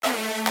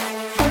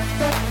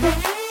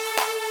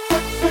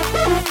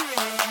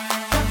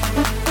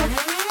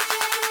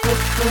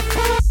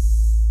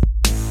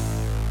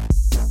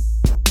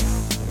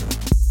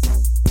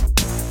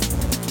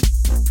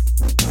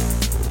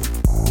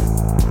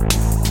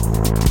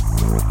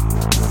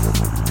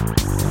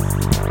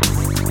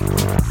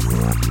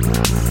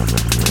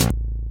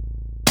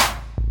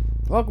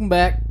Welcome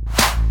back.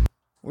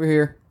 We're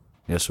here.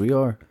 Yes, we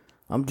are.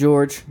 I'm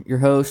George, your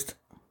host,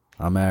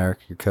 I'm Eric,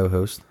 your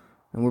co-host.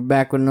 and we're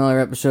back with another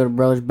episode of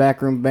Brothers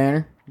Backroom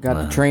Banner.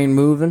 Got the train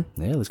moving.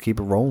 Yeah, let's keep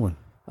it rolling.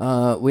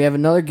 We have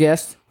another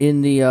guest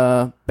in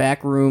the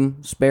back room,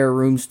 spare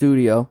room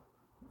studio.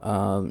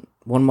 One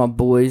of my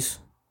boys,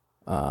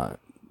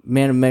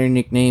 man of many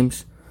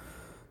nicknames,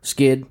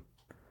 Skid,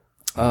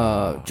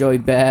 Joey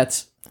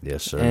Bats,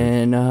 Yes, sir.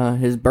 and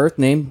his birth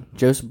name,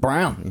 Joseph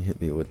Brown. You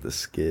hit me with the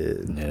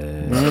skid.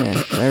 Yeah. Man,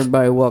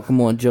 everybody welcome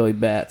on Joey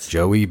Bats.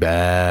 Joey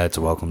Bats,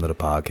 welcome to the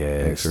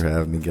podcast. Thanks for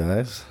having me,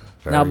 guys.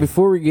 Now,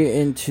 before we get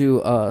into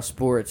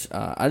sports,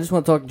 I just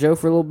want to talk to Joe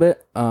for a little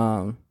bit.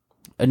 A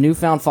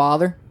newfound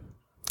father.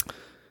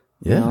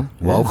 Yeah. You know?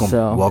 Welcome.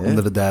 So- welcome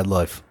to the dad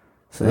life.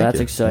 So Thank that's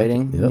you.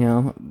 exciting. Yep. You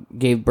know,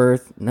 gave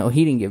birth. No,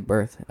 he didn't give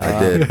birth.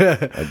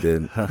 I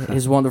did.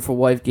 His wonderful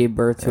wife gave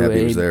birth to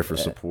Abby was there for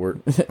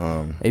support.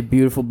 a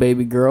beautiful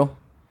baby girl.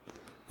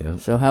 Yeah,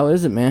 So how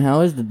is it, man?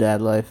 How is the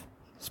dad life?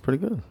 it's pretty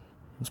good.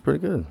 It's pretty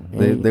good.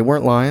 They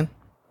weren't lying.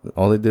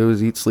 All they do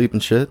is eat, sleep,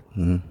 and shit.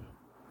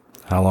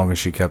 How long has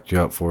she kept you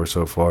up for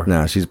so far?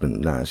 Nah, she's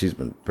been pretty.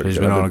 She's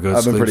good. been on a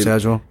good sleep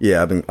schedule?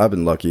 Yeah, I've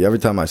been lucky. Every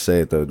time I say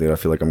it though, dude, I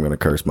feel like I'm gonna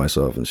curse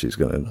myself, and she's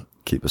gonna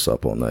keep us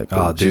up all night.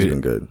 Oh, She's dude.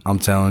 been good. I'm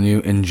telling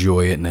you,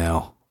 enjoy it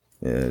now.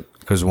 Yeah,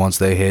 Because once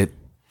they hit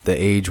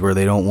the age where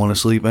they don't want to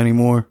sleep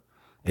anymore,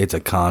 it's a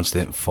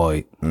constant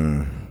fight.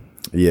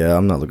 yeah.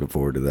 I'm not looking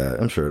forward to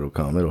that. I'm sure it'll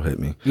come. It'll hit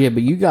me. Yeah,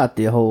 but you got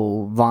the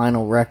whole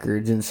vinyl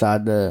records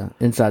inside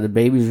the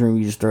baby's room.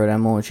 You just throw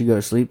them on and she go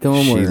to sleep to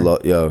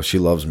them. She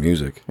loves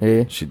music.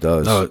 Yeah. She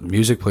does. No,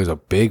 music plays a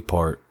big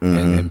part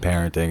in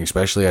parenting,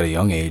 especially at a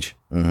young age.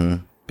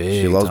 Mm-hmm.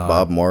 Big She loves time.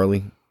 Bob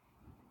Marley.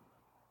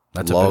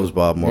 That's Loves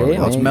Bob Marley.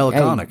 Yeah, That's man.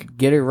 melancholic. Hey,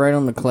 get it right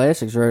on the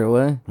classics right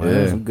away.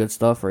 Yeah. Some good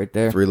stuff right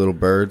there. Three Little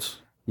Birds.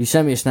 You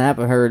sent me a snap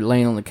of her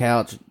laying on the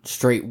couch,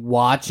 straight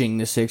watching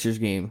the Sixers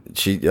game.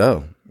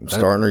 I'm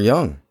starting her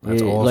young.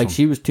 That's Yeah, awesome. like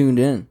she was tuned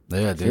in.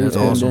 Yeah, She dude, was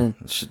that's tuned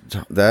awesome.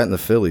 in. That and the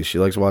Phillies. She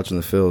likes watching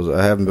the Phils.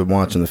 I haven't been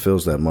watching the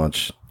Phils that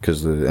much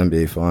because the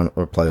NBA final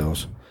or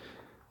playoffs.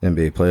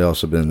 NBA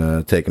playoffs have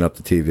been taking up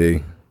the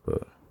TV.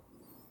 But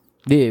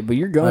Yeah, but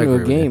you're I going to agree a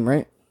with game,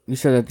 right? You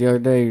said that the other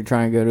day. You're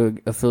trying to go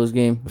to a Phillies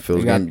game.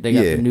 Phillies they got, game, They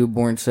got yeah. the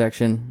newborn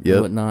section and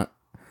Yep. whatnot.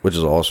 which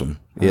is awesome.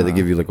 Yeah, they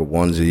give you like a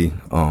onesie.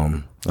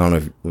 I don't know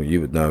if you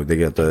would know. They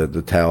got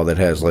the towel that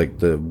has like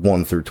the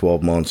 1 through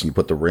 12 months, and you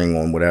put the ring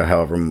on whatever,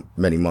 however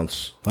many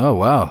months. Oh,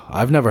 wow.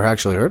 I've never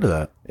actually heard of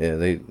that.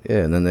 Yeah,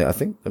 and then I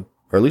think,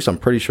 or at least I'm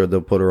pretty sure they'll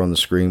put her on the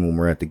screen when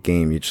we're at the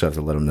game. You just have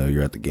to let them know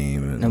you're at the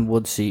game. And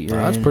wood seat. You're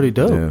That's in. pretty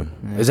dope.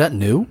 Yeah. Is that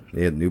new?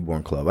 Yeah,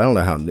 newborn club. I don't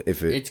know how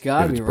if It's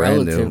gotta if be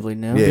brand relatively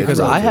new. Yeah, Because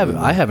it's I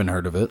relatively haven't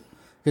heard of it.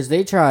 Because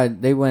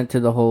they went to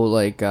the whole,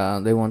 like,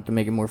 they wanted to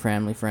make it more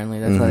family friendly.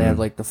 That's why they have,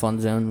 like, the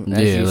fun zone, as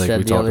Yeah, you like we said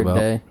the talked other about.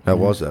 day. new. How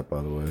was that,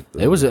 by the way?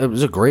 It was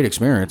a great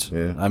experience.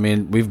 Yeah. I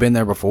mean, we've been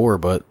there before,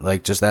 but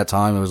like just that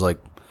time, it was like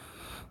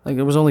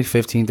it was only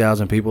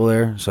 15,000 people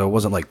there, so it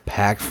wasn't like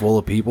packed full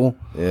of people.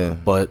 Yeah.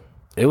 But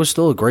it was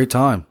still a great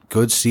time.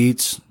 Good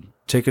seats.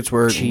 Tickets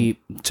were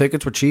Cheap.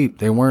 Tickets were cheap.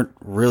 They weren't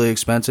really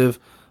expensive.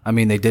 I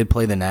mean, they did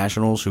play the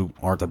Nationals, who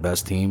aren't the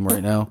best team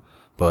right now,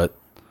 but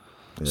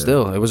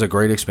still, it was a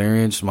great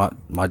experience.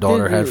 My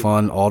daughter had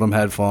fun. Autumn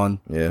had fun.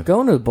 Yeah.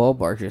 Going to the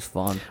ballpark is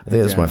fun. I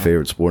think that's my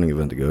favorite sporting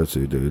event to go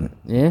to, dude.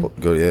 Yeah?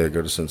 Go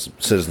to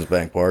Citizens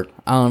Bank Park.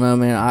 I don't know,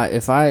 man.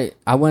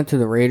 I went to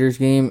the Raiders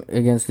game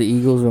against the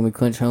Eagles when we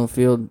clinched home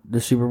field the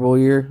Super Bowl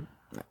year.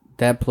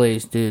 That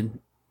place, dude.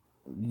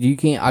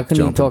 I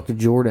couldn't even talk to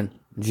Jordan.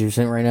 She was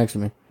sitting right next to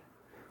me.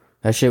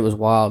 That shit was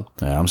wild.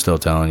 Yeah, I'm still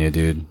telling you,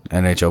 dude.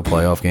 NHL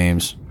playoff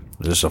games,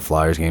 just a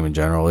Flyers game in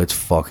general, it's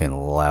fucking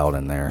loud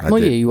in there. Well,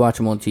 did- yeah, you watch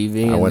them on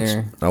TV. I and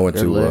went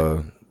they're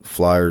lit. to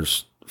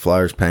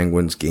Flyers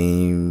Penguins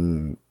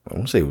game. I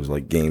want to say it was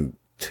like game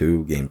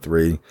 2, game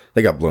 3.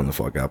 They got blown the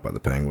fuck out by the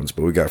Penguins,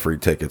 but we got free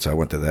tickets. I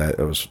went to that.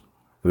 It was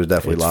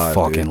definitely It's live.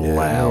 fucking dude. Yeah.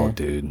 loud,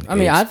 dude. I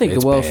mean, I think the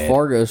it's Wells bad.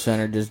 Fargo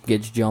Center just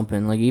gets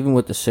jumping, like even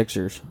with the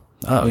Sixers.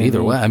 Oh,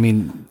 either way. I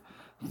mean,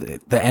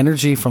 the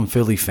energy from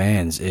Philly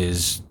fans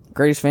is.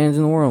 Greatest fans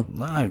in the world.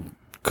 I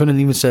couldn't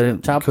even say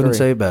it. Top couldn't 3.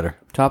 say it better.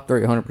 Top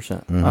 3,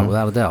 100%. Oh,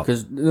 without a doubt.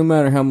 Because no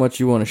matter how much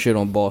you want to shit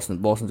on Boston,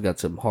 Boston's got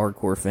some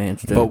hardcore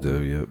fans, too.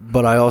 Dude, yeah.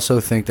 But I also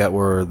think that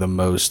we're the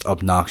most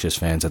obnoxious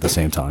fans at the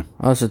same time.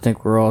 I also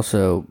think we're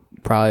also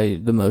probably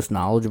the most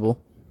knowledgeable.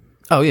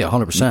 Oh yeah,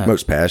 100%.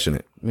 Most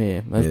passionate.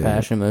 Yeah, most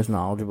passionate, most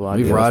knowledgeable. I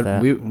We've guess rode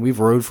that. we've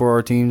rode for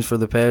our teams for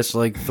the past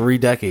like 3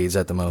 decades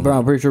at the moment. Bro,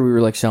 I'm pretty sure we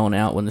were like selling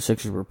out when the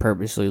Sixers were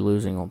purposely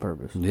losing on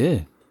purpose. Yeah,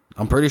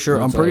 I'm pretty sure.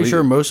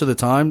 Most of the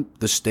time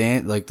the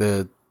stands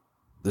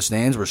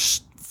were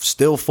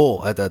still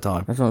full at that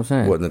time. That's what I'm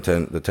saying. What in the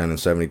 10 and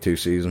 72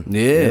 season?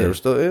 Yeah. they were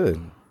still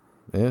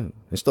yeah.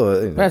 They still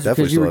That's definitely because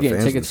you still were have getting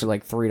fans. tickets for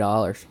like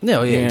 $3.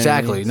 No, yeah, You know what I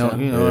exactly. mean? No, So-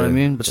 you know what I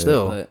mean. But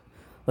still, But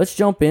let's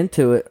jump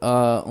into it.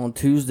 On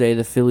Tuesday,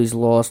 the Phillies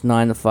lost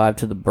 9-5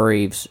 to the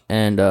Braves.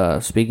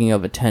 And speaking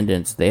of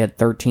attendance, they had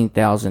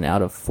 13,000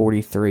 out of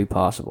 43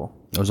 possible.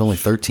 it was only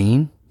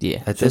 13. Yeah,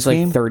 At so it's this like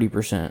game?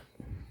 30%.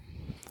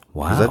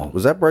 Wow.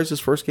 Was that Bryce's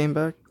first game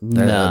back?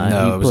 Nah,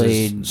 no, he it was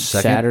his played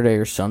second? Saturday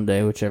or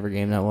Sunday, whichever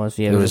game that was.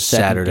 Yeah, it was was his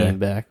second Saturday. game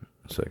back.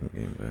 Second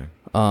game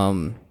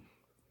back.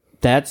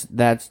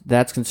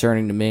 That's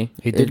concerning to me.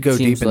 He did It go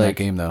seems deep in like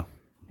that game, though.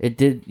 It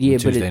did, yeah,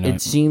 but Tuesday it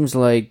night. seems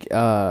like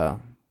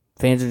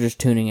fans are just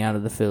tuning out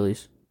of the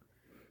Phillies,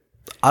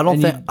 I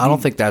don't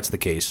And think that's the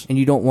case. and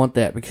you don't want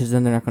that because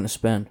then they're not going to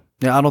spend.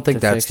 Yeah, I don't think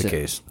to that's fix the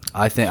it. case.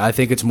 I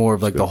think it's more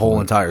of like the whole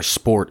entire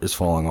sport is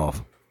falling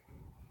off.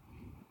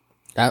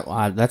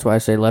 That's why I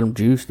say let them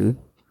juice, dude.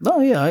 No,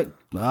 yeah,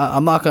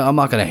 I'm not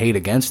gonna hate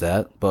against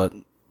that, but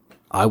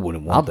I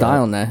wouldn't want I'll that. die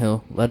on that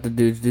hill. Let the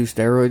dudes do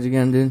steroids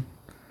again, dude.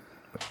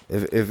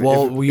 If you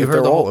heard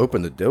they're the all whole-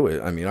 open to do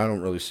it, I mean, I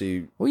don't really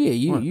see. Well, yeah,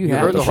 you heard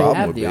have the to problem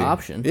have would the be-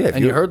 option. Yeah, if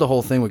And you heard the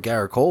whole thing with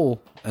Garrett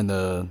Cole and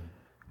yeah.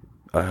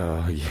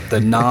 the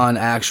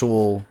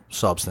non-actual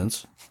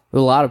substance. A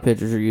lot of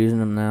pitchers are using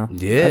them now.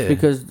 Yeah. That's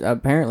because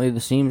apparently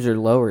the seams are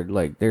lowered.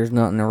 Like there's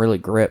nothing to really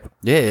grip.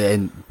 Yeah,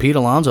 and Pete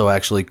Alonso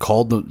actually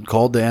called the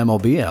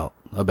MLB out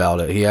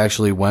about it. He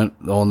actually went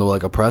on to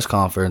like a press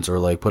conference or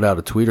like put out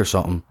a tweet or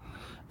something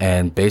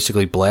and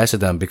basically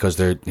blasted them because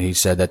he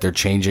said that they're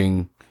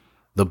changing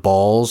the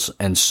balls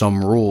and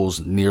some rules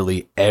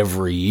nearly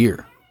every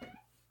year.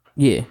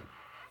 Yeah,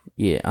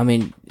 yeah. I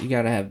mean, you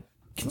got to have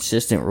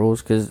consistent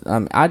rules because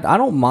I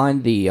don't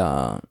mind the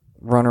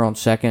runner on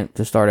second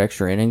to start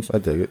extra innings. I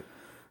dig it.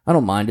 I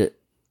don't mind it.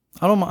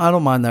 I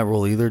don't mind that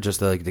rule either, just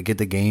to get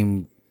the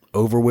game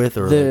over with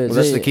or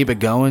The- to keep it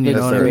going. You the-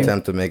 know That's what I their mean?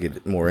 attempt to make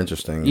it more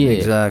interesting. Yeah.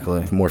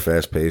 Exactly. More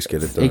fast paced,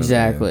 get it done.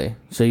 Exactly.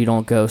 So you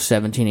don't go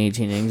 17,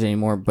 18 innings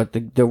anymore. But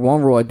the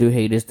one rule I do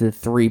hate is the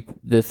three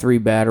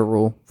batter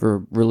rule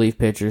for relief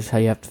pitchers. How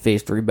you have to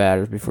face three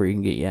batters before you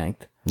can get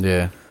yanked.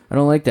 Yeah. I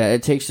don't like that.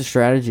 It takes the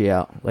strategy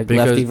out, like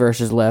Because- lefty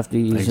versus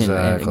lefties, and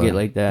Exactly. get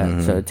like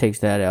that. So it takes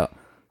that out.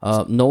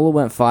 Nola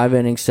went 5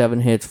 innings, 7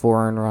 hits,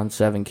 4 earned runs,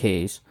 7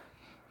 Ks.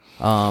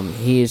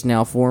 He is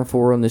now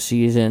 4-4 on the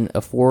season, a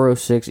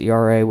 4.06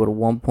 ERA with a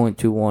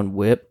 1.21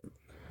 WHIP.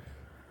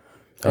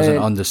 That was an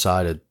And-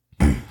 undecided,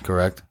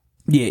 correct?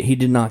 Yeah, he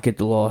did not get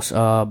the loss.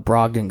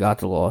 Brogdon got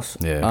the loss.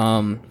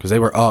 Yeah. Because they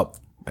were up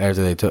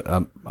after they took.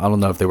 I don't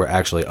know if they were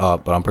actually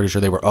up, but I'm pretty sure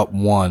they were up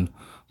 1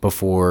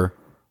 before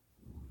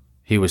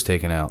he was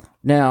taken out.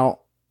 Now,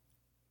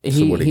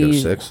 So what, he go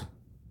he's 6?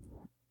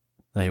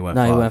 No, he went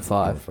no, 5. he went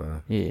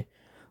 5. Yeah,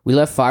 we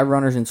left 5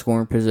 runners in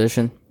scoring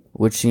position,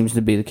 which seems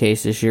to be the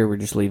case this year. We're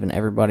just leaving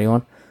everybody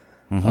on.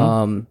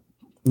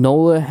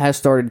 Nola has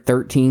started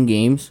 13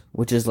 games,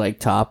 which is like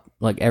top.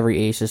 Like every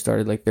ace has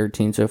started like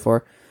 13 so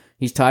far.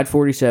 He's tied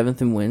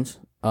 47th in wins,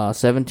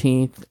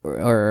 17th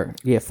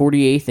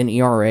 48th in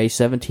ERA,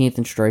 17th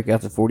in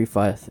strikeouts, and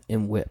 45th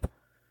in WHIP.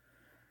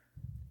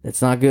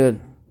 That's not good.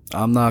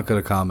 I'm not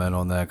going to comment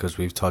on that because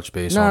we've touched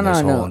base on this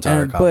whole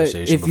entire But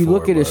conversation if you before,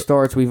 look at his but-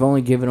 starts, we've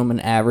only given him an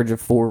average of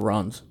 4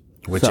 runs.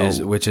 which So-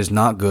 is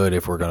not good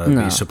if we're going to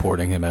No. be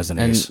supporting him as an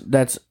and ace.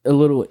 that's a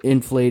little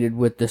inflated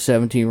with the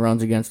 17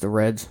 runs against the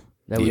Reds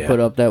that we Yeah. put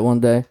up that one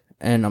day.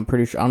 And I'm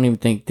pretty sure, I don't even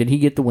think, did he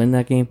get the win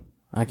that game?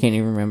 I can't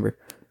even remember.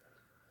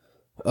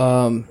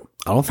 I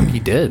don't think he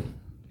did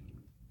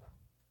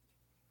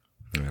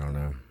I don't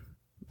know.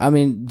 I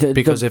mean,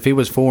 because if he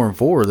was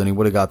 4-4, then he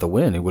would have got the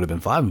win. He would have been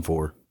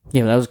 5-4.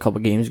 yeah, that was a couple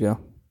games ago.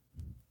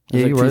 That was Yeah,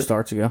 like you're 2 right.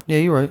 starts ago. Yeah,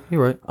 you're right.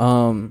 You're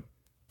right.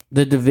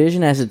 The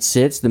division as it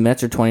sits, the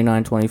Mets are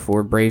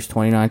 29-24, Braves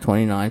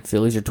 29-29,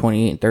 Phillies are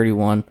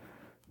 28-31,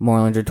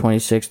 Marlins are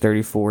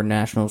 26-34,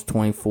 Nationals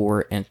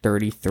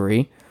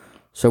 24-33.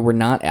 So we're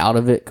not out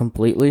of it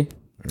completely.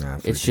 Nah,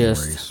 It's freaking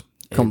just race.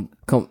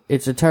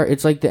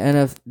 it's like the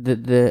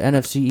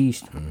NFC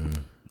East.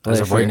 As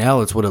of last year. right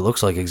now, it's what it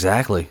looks like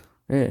exactly.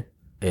 Yeah.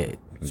 It,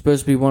 It's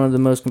supposed to be one of the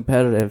most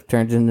competitive,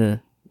 turns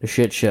into a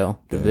shit show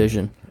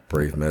division.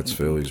 Brave Mets,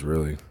 Phillies,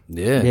 really.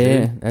 yeah, Yeah,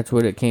 dude. that's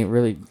what it can't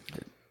really.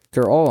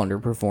 They're all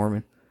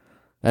underperforming.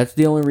 That's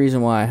the only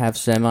reason why I have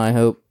semi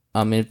hope.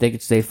 I mean, if they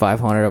could stay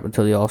 500 up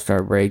until the All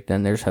Star break,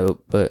 then there's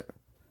hope. But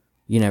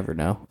you never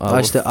know. I'll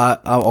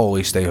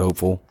always stay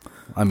hopeful.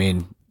 I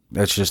mean,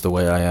 that's just the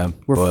way I am.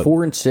 We're but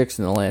 4-6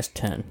 in the last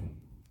 10.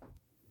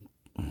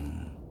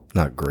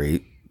 Not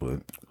great, but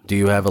do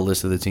you have a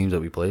list of the teams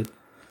that we played?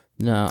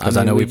 No, 'Cause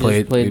I know we just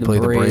played the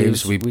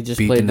Braves, we just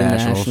beat played the the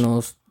Nationals.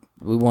 Nationals.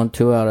 We won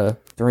 2 out of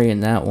 3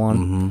 in that one.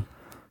 Mm-hmm.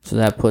 So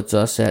that puts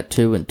us at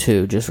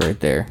 2-2, just right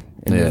there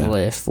in Yeah. the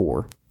last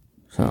 4.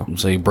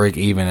 So you break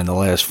even in the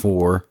last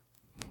 4.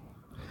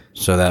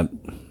 So that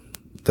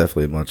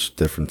definitely a much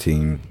different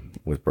team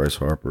with Bryce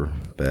Harper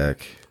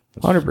back.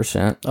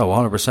 100%.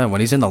 100%.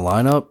 When he's in the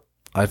lineup,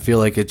 I feel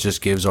like it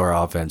just gives our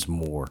offense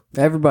more.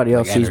 Everybody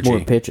else sees more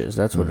energy. pitches.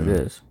 That's what it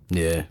is.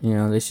 Yeah. You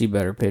know, they see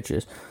better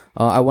pitches.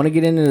 I want to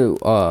get into.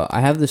 I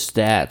have the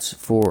stats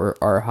for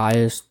our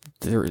highest,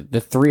 the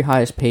 3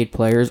 highest paid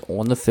players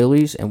on the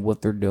Phillies and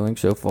what they're doing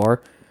so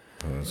far,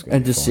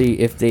 and to see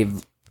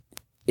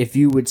if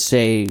you would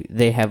say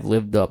they have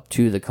lived up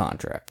to the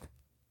contract.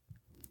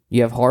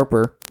 You have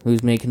Harper,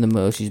 who's making the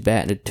most. He's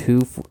batting at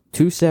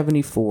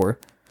 274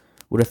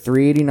 with a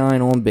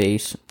 389 on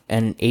base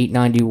and an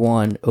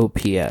 891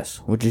 OPS,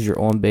 which is your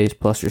on base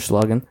plus your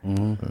slugging.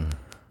 Mm-hmm.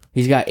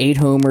 He's got 8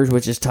 homers,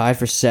 which is tied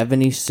for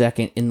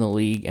 72nd in the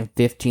league, and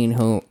 15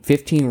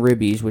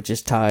 ribbies, which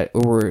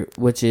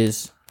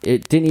is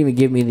it didn't even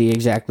give me the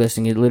exact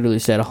listing. It literally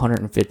said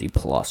 150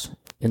 plus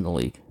in the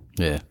league.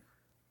 Yeah.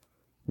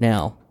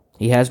 Now,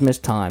 he has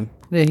missed time.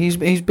 Yeah, he's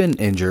been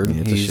injured.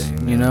 Yeah, it's a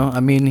shame, you know, I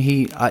mean,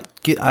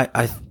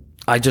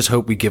 I just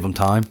hope we give him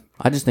time.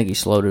 I just think he's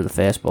slow to the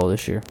fastball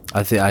this year.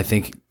 I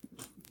think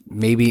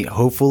maybe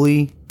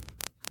hopefully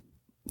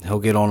he'll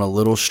get on a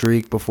little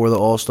streak before the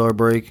All-Star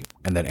break,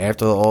 and then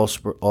after the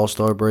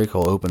All-Star break,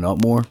 he'll open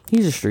up more.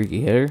 He's a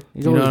streaky hitter.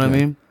 He's You know always what I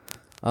been.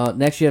 mean?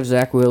 Next, you have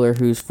Zach Wheeler,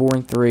 who's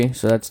 4-3,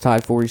 so that's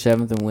tied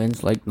 47th in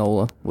wins, like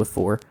Nola with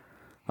 4.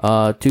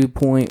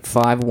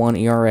 2.51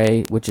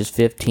 ERA, which is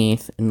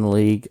 15th in the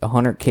league.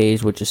 100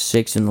 Ks, which is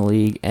 6th in the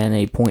league, and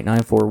a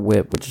 .94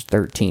 WHIP, which is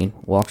 13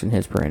 walks and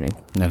hits per inning.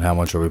 And how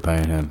much are we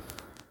paying him?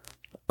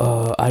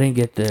 I didn't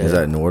get the. Is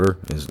that in order?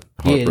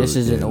 Yeah, this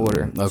is in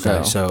order.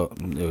 Okay, so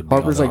it would be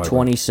Harper's on like the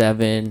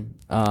 27.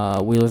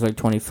 Wheeler's like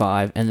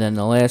 25, and then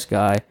the last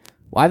guy.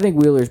 Well, I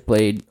think Wheeler's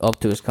played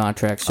up to his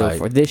contract so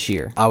far this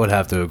year. I would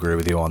have to agree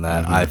with you on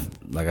that.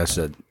 Like I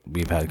said,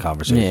 we've had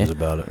conversations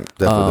about it.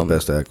 Definitely the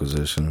best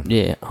acquisition.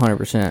 Yeah,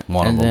 100%.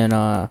 One of and them.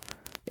 then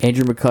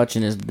Andrew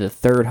McCutchen is the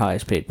third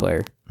highest paid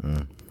player.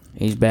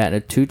 He's batting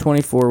at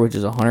 224, which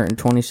is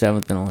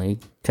 127th in the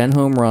league. 10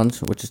 home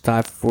runs, which is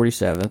tied for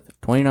 47th.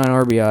 29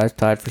 RBIs,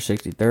 tied for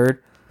 63rd.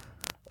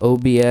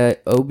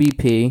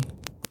 OBP,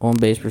 on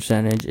base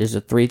percentage, is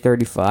a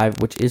 335,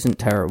 which isn't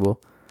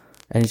terrible.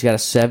 And he's got a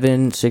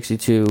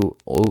 762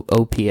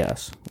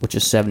 OPS, which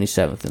is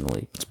 77th in the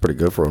league. It's pretty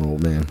good for an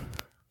old man.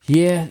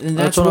 Yeah, and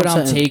that's what what I'm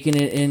I'm saying. taking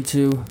it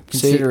into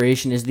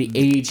consideration is the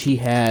age he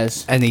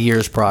has. And the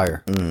years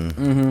prior.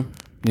 Mm-hmm.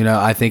 You know,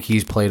 I think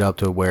he's played up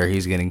to where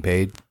he's getting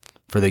paid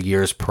for the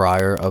years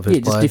prior of his Yeah,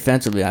 just play.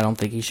 defensively, I don't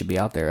think he should be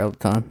out there all the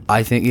time.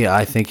 I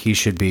think he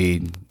should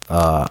be,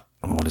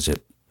 what is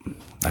it?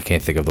 I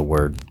can't think of the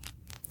word.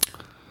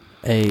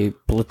 A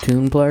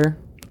platoon player,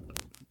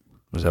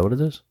 Is that what it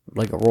is?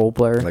 like a role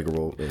player. Like a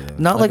role. Yeah.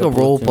 Not like Like a a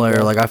role platoon player.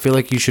 player. Like, I feel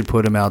like you should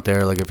put him out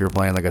there, like, if you're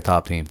playing, like, a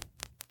top team.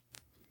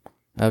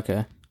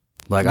 Okay.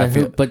 Like, I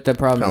feel But the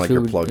problem Kinda is like who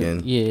your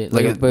plug-in. Yeah,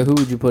 Like but who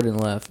would you put in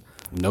left?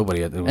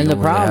 nobody. And the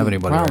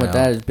problem with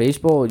that is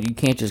baseball. You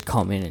can't just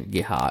come in and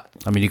get hot.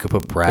 I mean, you could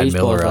put Brad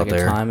Baseball is Miller out like a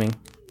there. timing.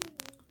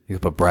 You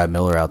could put Brad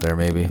Miller out there,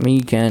 maybe. I mean,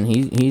 you can.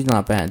 He's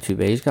not batting too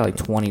bad. He's got like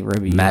 20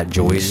 ribbies. Matt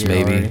Joyce,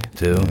 already. maybe,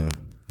 too.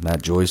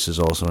 Matt Joyce is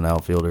also an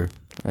outfielder.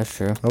 That's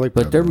true. I like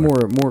but Brad they're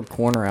Miller. more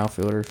corner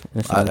outfielders.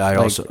 in a sense, I like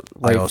also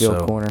right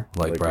field corner.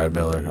 like Brad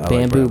Miller. I like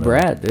Bamboo Brad Miller.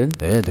 Brad,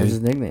 dude. Yeah, dude. That's his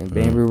nickname.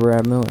 Bamboo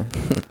Brad Miller.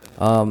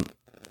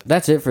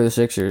 That's it for the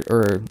Sixers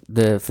or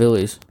the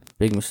Phillies.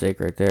 Big mistake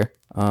right there.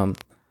 I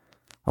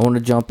want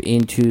to jump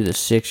into the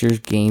Sixers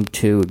game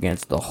 2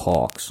 against the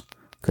Hawks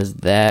because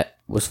that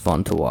was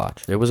fun to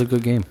watch. It was a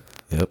good game.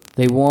 Yep.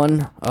 They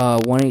won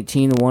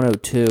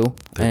 118-102,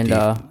 and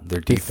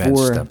Their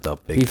defense stepped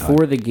up big time.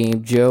 before the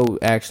game, Joe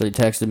actually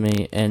texted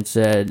me and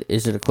said,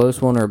 "Is it a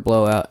close one or a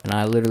blowout?" And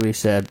I literally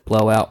said,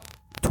 "Blowout,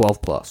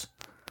 12 plus."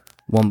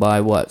 Won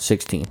by what,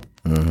 16?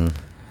 Mm-hmm.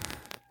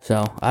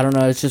 So I don't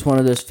know. It's just one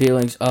of those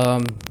feelings.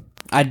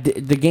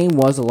 The game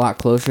was a lot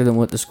closer than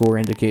what the score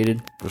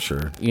indicated. For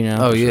sure. You know.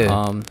 Oh,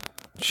 yeah.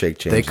 Shake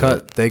change.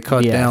 They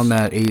cut Yes. down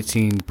that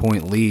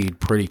 18-point lead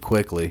pretty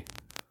quickly.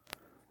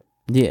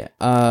 Yeah,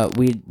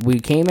 we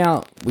came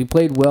out, we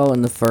played well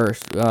in the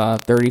first,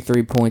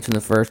 33 points in the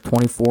first,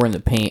 24 in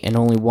the paint, and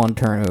only 1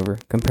 turnover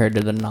compared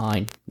to the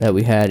 9 that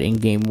we had in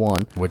game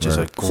 1. Which is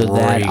a great So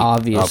that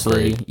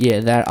obviously,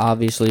 upgrade. that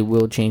obviously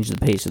will change the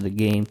pace of the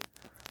game.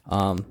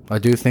 I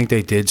do think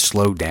they did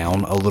slow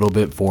down a little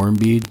bit for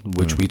Embiid,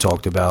 which we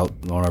talked about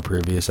on our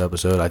previous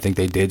episode. I think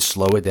they did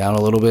slow it down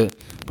a little bit,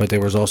 but there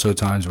was also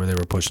times where they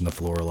were pushing the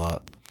floor a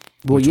lot.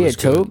 Well, which yeah, was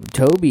good.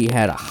 Toby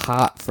had a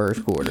hot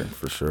first quarter.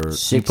 For sure.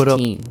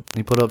 16.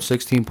 He put up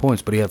 16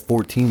 points, but he had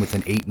 14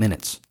 within 8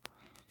 minutes.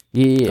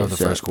 Yeah, of the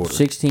first quarter.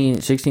 16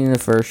 in the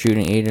first,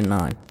 shooting 8 and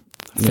 9.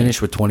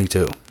 Finished with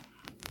 22.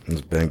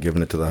 He's been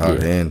giving it to the hot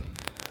hand.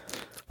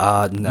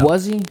 No.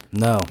 Was he?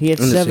 No. He had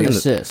In the 7 season-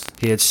 assists,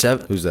 He had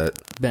 7. Who's that?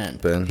 Ben.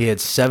 Ben? He had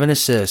 7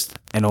 assists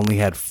and only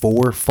had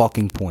 4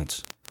 fucking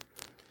points.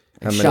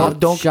 How many-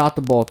 Shot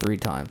the ball 3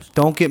 times.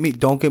 Don't get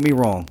me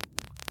wrong.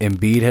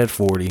 Embiid had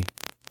 40,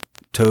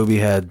 Toby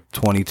had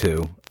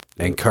 22,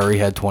 and Curry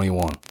had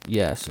 21.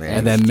 Yes.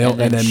 And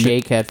then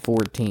Shake had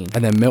 14.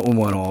 And then Milton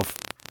went off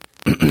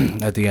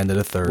at the end of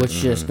the third. Which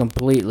just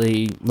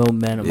completely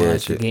momentumized Yeah, the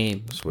shit.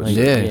 game. Switched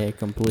Yeah,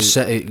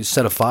 completely.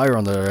 Set a fire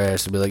on their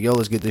ass to be like, yo,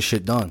 let's get this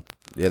shit done.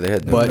 Yeah, they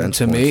had no But bench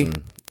to points me-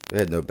 in- they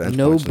had no bench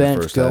No points in the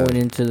bench first going half.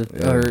 into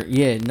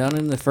the none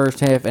in the first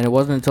half, and it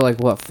wasn't until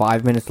like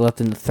 5 minutes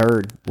left in the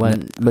third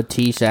when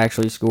Matisse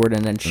actually scored,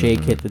 and then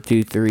Shake hit the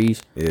 2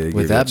 threes. Yeah, he With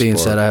gave that it a being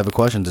spark. said, I have a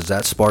question. Does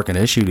that spark an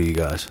issue to you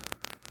guys?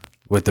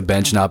 With the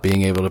bench not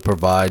being able to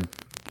provide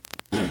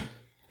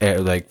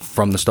like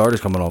from the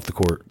starters coming off the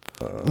court.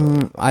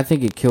 I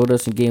think it killed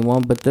us in game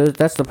one, but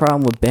that's the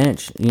problem with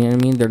bench. You know what I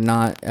mean? They're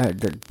not.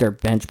 They're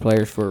bench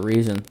players for a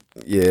reason.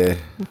 Yeah.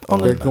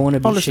 They're going to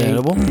be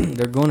Understandable.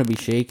 They're going to be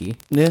shaky.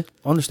 Yeah,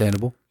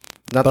 understandable.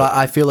 Not But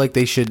I feel like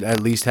they should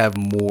at least have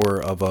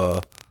more of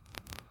a,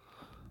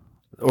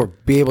 or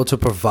be able to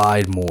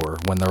provide more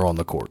when they're on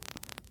the court.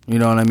 You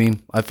know what I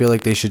mean? I feel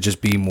like they should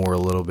just be more a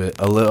little bit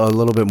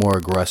more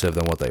aggressive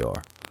than what they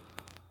are.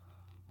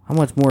 How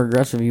much more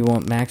aggressive you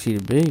want Maxey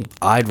to be?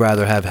 I'd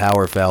rather have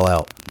Howard foul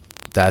out.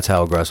 That's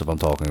how aggressive I'm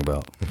talking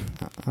about.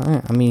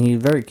 I mean,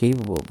 he's very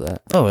capable of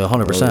that. Oh,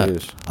 100%. Oh, he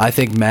is. I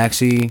think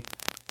Maxey,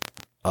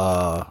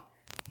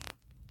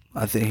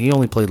 I think he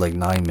only played like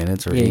 9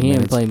 minutes or 8 minutes. He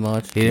didn't play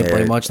much. He didn't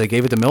play much. They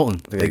gave it to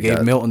Milton. They gave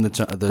got- Milton the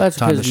That's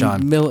time to because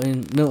shine.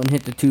 Milton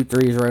hit the 2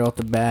 threes right off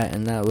the bat,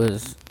 and that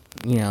was,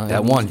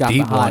 That one got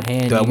deep the hot one.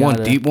 hand, That you one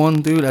gotta- deep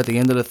one, dude, at the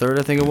end of the third,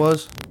 I think it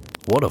was.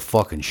 What a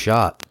fucking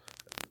shot.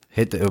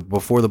 Hit the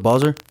before the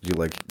buzzer. Did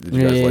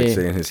you guys like Yeah.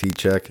 seeing his heat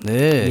check?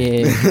 Yeah.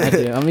 Yeah, I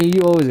do. I mean,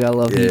 you always gotta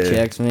love heat Yeah.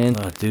 checks, man.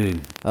 Oh,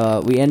 dude.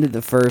 We ended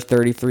the first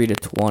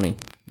 33-20,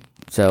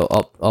 so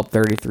up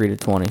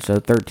 33-20, so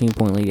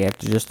 13-point lead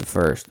after just the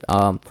first.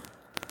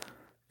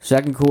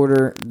 Second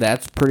quarter,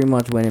 that's pretty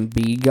much when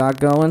Embiid got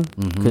going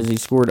because he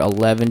scored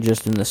 11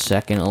 just in the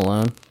second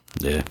alone.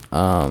 Yeah.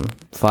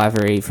 5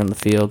 or 8 from the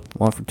field,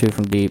 1 for 2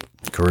 from deep.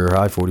 Career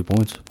high 40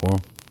 points for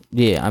him.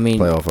 Yeah, I mean,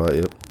 Playoff high,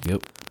 yep.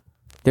 Yep.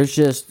 there's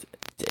just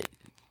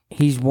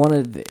he's one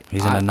of the,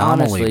 He's an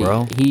anomaly, honestly,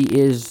 bro. He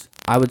is,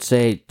 I would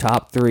say,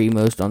 top 3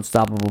 most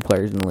unstoppable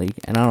players in the league,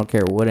 and I don't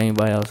care what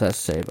anybody else has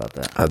to say about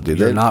that. Dude,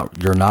 You're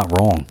not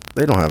wrong.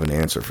 They don't have an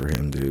answer for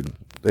him, dude.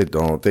 They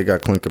don't. They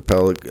got Clint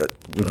Capella.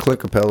 When Clint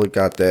Capella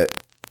got that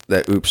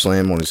oop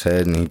slam on his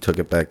head, and he took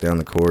it back down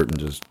the court and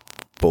just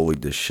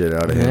bullied the shit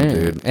out of him, Yeah.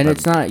 dude. And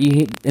it's not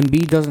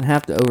Embiid doesn't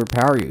have to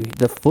overpower you.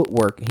 The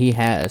footwork he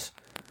has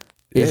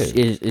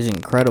is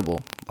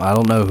incredible. I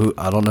don't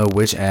know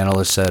which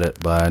analyst said it,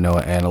 but I know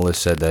an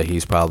analyst said that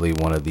he's probably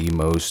one of the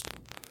most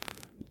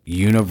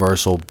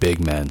universal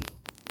big men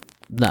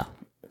No,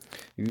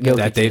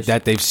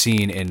 that they've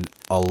seen in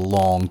a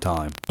long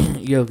time.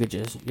 Jokic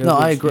is. No,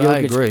 I agree.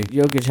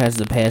 Jokic has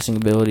the passing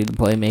ability, the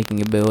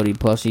playmaking ability.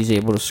 Plus, he's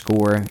able to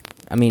score.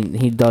 I mean,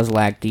 he does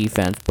lack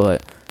defense,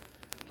 but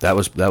That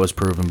was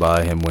proven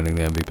by him winning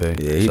the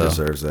MVP. Yeah, he So,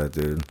 deserves that,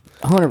 dude.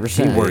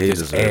 100%. He worked he his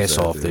deserves ass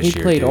that, off dude. this He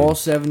year. played dude. all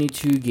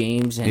 72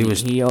 games, and he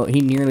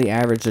nearly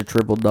averaged a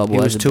triple double. He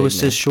was as a 2 big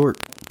assists short.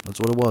 That's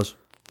what it was. man.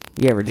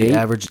 He averaged He 8.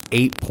 averaged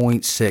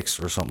 8.6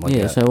 or something like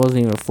Yeah, that. so it wasn't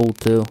even a full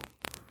 2.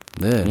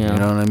 Yeah, you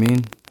know what I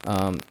mean?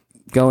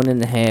 Going in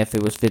the half,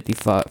 it was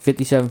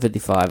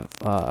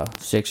 57-55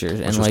 Sixers,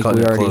 and was like cutting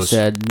we it already close.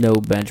 said, no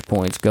bench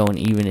points going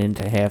even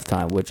into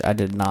halftime, which I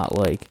did not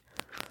like.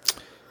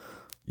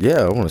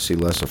 Yeah, I want to see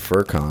less of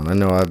Furkan. I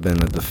know I've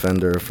been a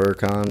defender of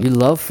Furkan. You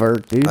love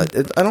Ferg, dude. I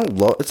don't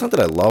love. It's not that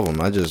I love him.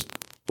 I just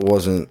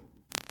wasn't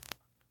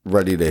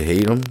ready to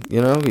hate him.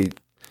 You know,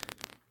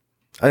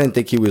 I didn't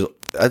think he was.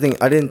 I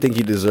didn't think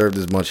he deserved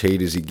as much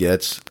hate as he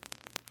gets.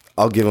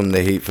 I'll give him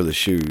the hate for the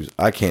shoes.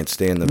 I can't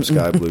stand them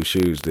sky blue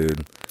shoes,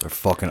 dude. They're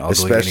fucking ugly, and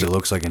he Especially-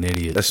 looks like an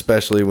idiot.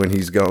 Especially when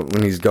he's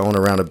going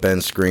around a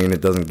bench screen.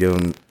 It doesn't give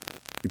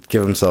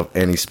himself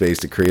any space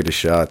to create a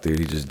shot, dude.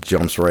 He just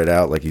jumps right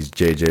out like he's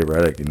JJ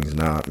Redick, and he's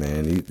not,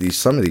 man.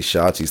 Some of these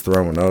shots he's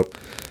throwing up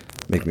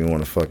make me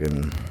want to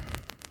fucking.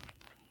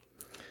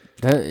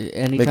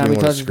 Anytime he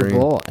wanna touches the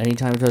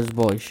scream.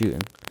 ball, he's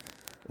shooting.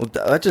 Well,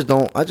 I just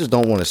don't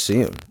want to see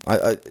him.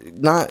 I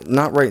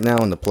not right now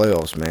in the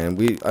playoffs, man.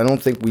 I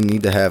don't think we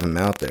need to have him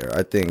out there.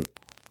 I think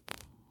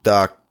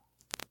Doc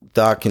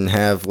can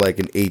have like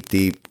an 8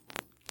 deep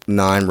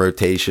 9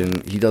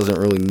 rotation. He doesn't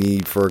really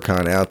need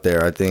Furkan out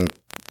there.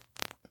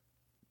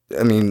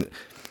 I mean,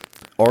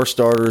 our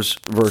starters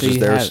versus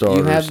their starters.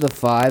 You have the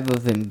 5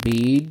 of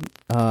Embiid,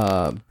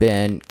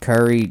 Ben,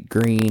 Curry,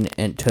 Green,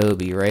 and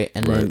Toby, right?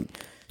 And then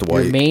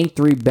Dwight. your main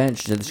 3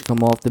 bench that's come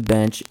off the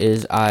bench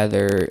is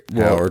either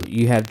Howard.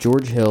 You have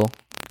George Hill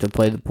to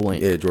play the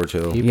point. Yeah, George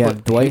Hill. You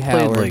have Dwight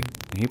Howard.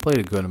 He played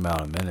a good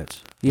amount of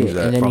minutes. Yeah, Who's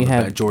that? and then From you the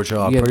have bench? George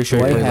Hill. I'm you have pretty sure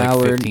he Dwight played like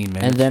Howard, 15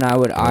 minutes. and then I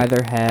would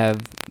either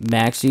have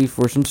Maxey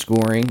for some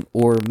scoring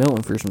or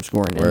Milton for some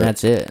scoring, and Right.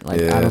 that's it.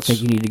 Like Yeah, I don't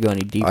think you need to go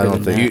any deeper I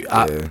don't than think.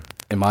 that. Yeah.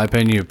 In my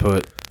opinion, you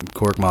put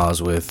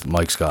Korkmaz with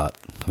Mike Scott,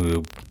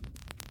 who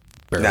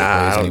barely Nah,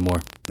 I plays don't-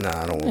 anymore.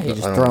 Nah, I don't. Yeah, you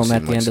just I don't throw wanna him see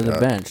at the Mike end of the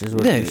Scott. bench, is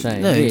what Yeah, you're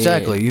saying. yeah,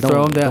 exactly. You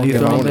throw him down. You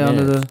don't throw him get down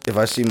to minutes. the. If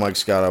I see Mike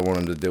Scott, I want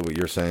him to do what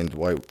you're saying,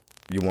 Dwight.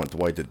 You want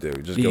Dwight to do.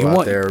 Just You go out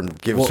want- there and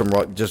give well- some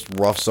just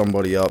rough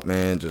somebody up,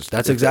 man. Just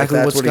That's if exactly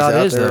that's what he's Scott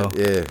out is, there, though.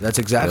 Yeah, That's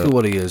exactly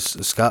what he is.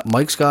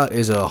 Mike Scott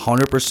is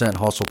 100%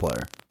 hustle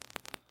player.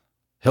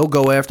 He'll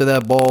go after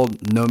that ball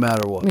no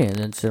matter what. Yeah, and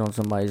then sit on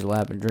somebody's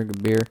lap and drink a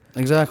beer.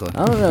 Exactly.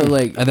 I don't know,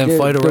 like And then the,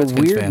 fight a the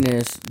Redskins fan.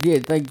 weirdness. Yeah,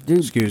 like dude,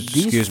 Excuse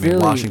these me,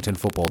 Philly- Washington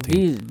football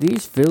team.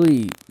 These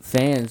Philly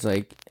fans,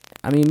 like,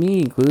 I mean, me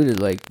included,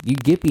 like, you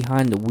get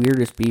behind the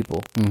weirdest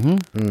people.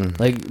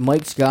 Mm-hmm. Like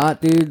Mike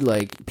Scott, dude.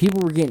 Like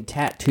people were getting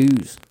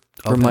tattoos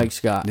for Okay. Mike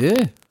Scott.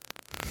 Yeah.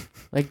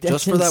 Like that's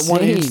Just for that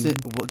one insane.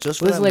 instant. Just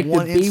for It was that like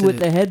one the bee incident. with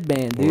the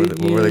headband,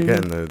 dude. What were they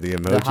getting? The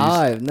emojis? The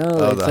hive. No,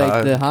 Oh, it's the like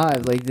hive? the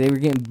hive. Like they were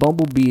getting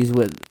bumblebees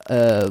with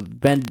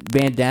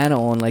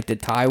bandana on, like the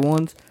tie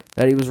ones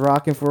that he was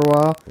rocking for a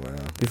while. Wow.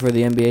 Before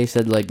the NBA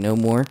said like no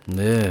more.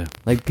 Yeah.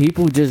 Like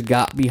people just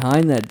got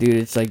behind that dude.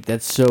 It's like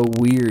that's so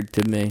weird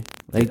to me.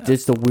 Like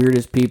just the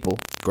weirdest people.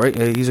 Great.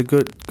 He's a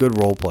good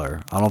role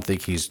player. I don't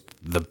think he's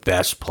the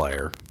best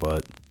player,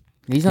 but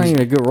He's not even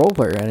a good role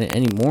player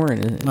anymore.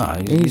 Nah,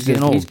 he's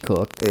getting old. He's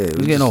cooked. Yeah,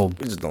 He's getting old.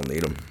 We just don't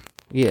need him.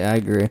 Yeah, I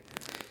agree.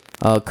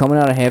 Coming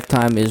out of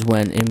halftime is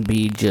when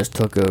Embiid just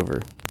took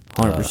over,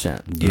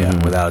 100%.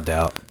 Yeah, without a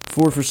doubt.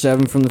 4 for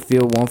 7 from the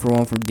field, 1 for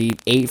 1 from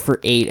deep, 8 for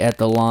 8 at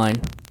the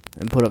line,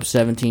 and put up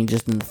 17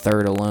 just in the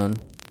third alone.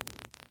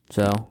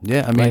 So,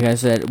 Yeah, I mean, like I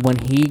said, when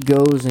he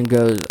goes,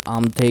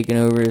 I'm taking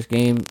over this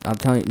game, I'm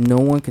telling you, no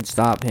one can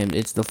stop him.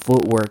 It's the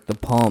footwork, the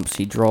pumps,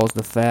 he draws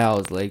the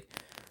fouls, like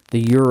the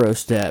Euro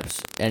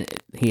steps, and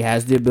he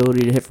has the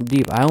ability to hit from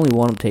deep. I only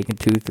want him taking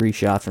 2-3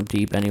 shots from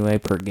deep anyway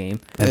per game.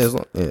 Yeah.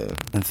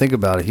 and think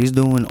about it. He's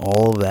doing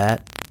all of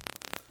that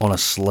on a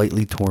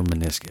slightly torn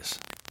meniscus.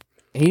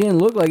 He didn't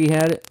look like he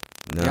had it.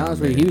 To be No,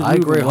 honest with man. you, he was I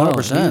moving agree well.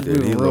 100%, He was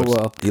moving real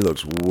well. He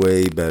looks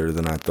way better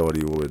than I thought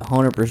he would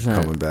 100%.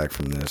 coming back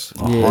from this.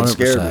 Yeah. It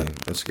scared me.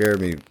 100%. It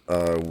scared me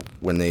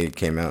when they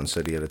came out and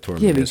said he had a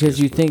torn Yeah, meniscus. because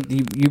you think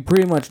you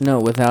pretty much know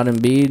without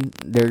Embiid,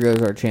 there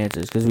goes our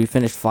chances. Because we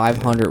finished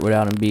 500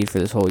 without Embiid for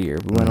this whole year.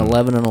 We went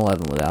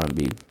 11-11 without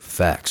Embiid,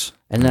 Facts.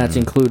 and that's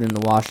including the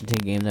Washington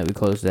game that we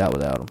closed out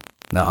without him.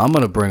 Now I'm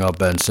gonna bring up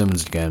Ben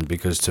Simmons again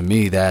because to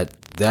me that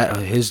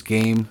his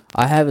game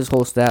I have his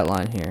whole stat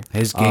line here.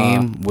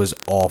 was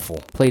awful.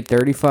 Played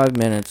 35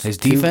 minutes. His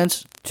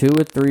defense, 2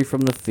 of 3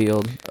 from the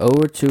field,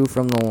 0 of 2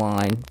 from the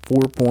line,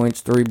 4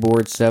 points, 3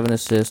 boards, 7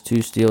 assists,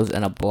 2 steals,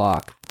 and a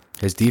block.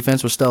 his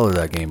defense was stellar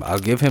that game. I'll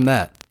give him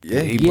that.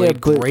 Yeah. he Yeah,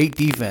 played but great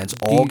defense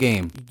Do all you-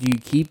 game. Do you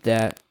keep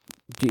that?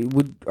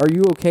 Are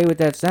you okay with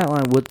that stat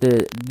line with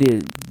the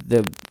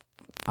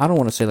I don't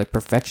want to say like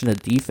perfection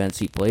of defense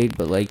he played,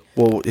 but like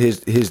Well, his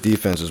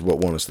defense is what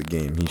won us the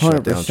game. He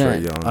shut down 100%.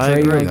 Trae Young. I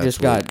agree. Trae Young That's just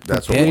what- got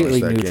that's what won us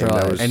completely that game. That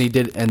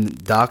neutralized. was-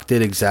 And Doc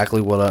did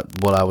exactly what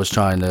I was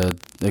trying to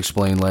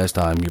explain last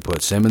time. You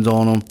put Simmons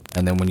on him,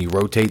 and then when you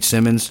rotate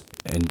Simmons,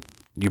 and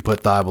you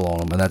put Thibault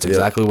on him, and that's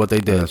exactly what they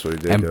did. That's what he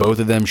did, and yeah. both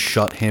of them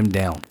shut him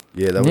down.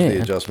 Yeah, that was the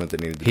Yeah. adjustment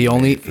that needed to He be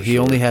only made, for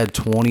sure. only had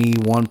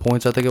 21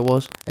 points, I think it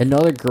was.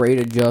 another great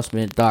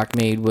adjustment Doc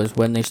made was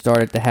when they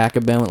started to hack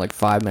a Ben with like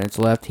 5 minutes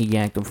left. He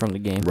yanked him from the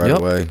game right Yep.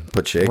 away.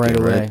 Put Shake right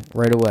in, away,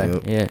 right away.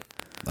 Yep. Yeah,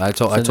 I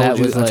told that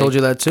you was I told like-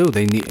 you that too.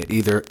 They need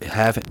either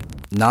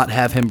not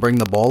have him bring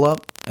the ball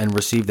up and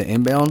receive the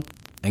inbound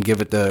and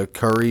give it to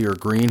Curry or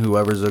Green,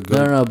 whoever's a good.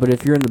 no. But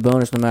if you're in the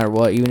bonus, no matter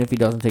what, even if he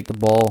doesn't take the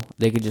ball,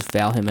 they could just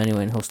foul him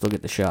anyway, and he'll still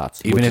get the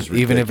shots. Even Which if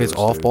is it's ridiculous,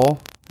 off dude. ball.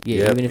 Yeah,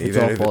 Yep, even if it's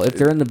even off if ball. it's- If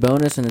they're in the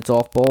bonus and it's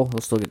off ball,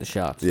 he'll still get the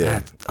shots. Yeah,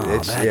 Oh,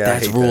 It's- that yeah, I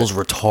hate rule's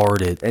that.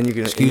 retarded. And you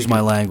can- excuse and you my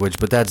can- language,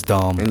 but that's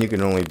dumb. And you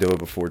can only do it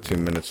before 2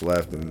 minutes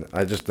left, and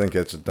I just think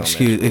it's a dumb.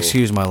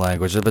 Excuse my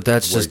language, but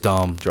that's just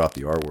dumb. Drop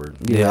the R word.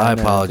 Yeah, I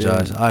know,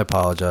 apologize. dude. I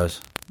apologize.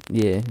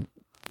 Yeah,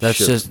 That's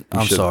Should- just. you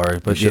I'm should- sorry,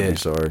 but you should yeah, be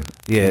sorry.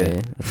 yeah,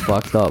 yeah, it's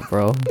fucked up,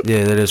 bro.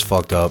 yeah, that is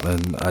fucked up,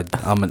 and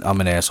I'm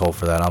an asshole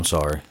for that. I'm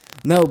sorry.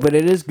 No, but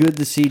it is good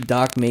to see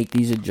Doc make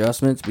these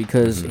adjustments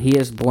because he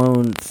has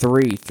blown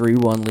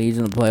 3-1 leads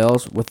in the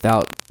playoffs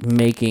without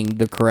making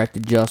the correct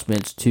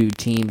adjustments to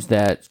teams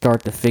that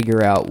start to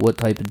figure out what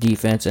type of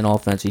defense and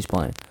offense he's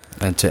playing.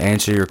 And to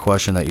answer your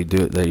question that you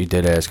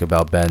did ask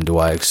about Ben, do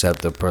I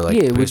accept his do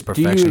you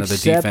perfection of the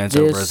accept defense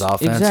this, over his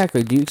offense?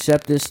 Exactly. Do you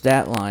accept this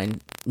stat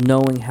line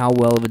knowing how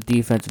well of a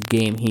defensive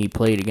game he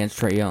played against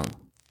Trae Young?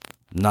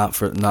 Not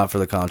for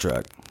the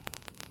contract.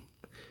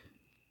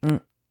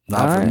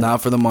 Alright.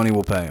 Not for the money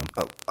we'll pay him.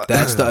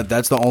 That's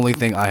the only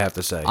thing I have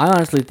to say. I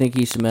honestly think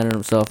he cemented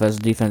himself as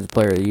Defensive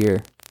Player of the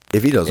Year.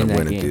 If he doesn't In that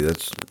win it, game. dude,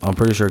 that's I'm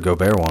pretty sure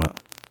Gobert won it.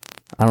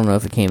 I don't know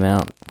if it came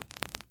out.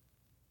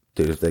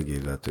 dude. If they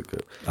gave that to go,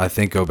 I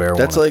think Gobert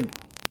that's won it.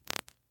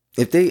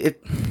 like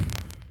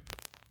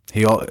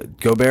if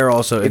Gobert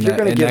also If you're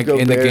gonna give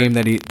in the Gobert- game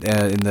that he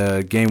in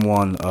the game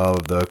one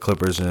of the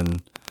Clippers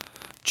and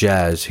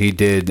Jazz, he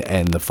did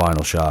end the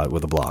final shot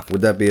with a block.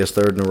 would that be his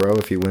third in a row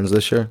if he wins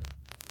this year?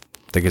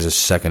 I think it's his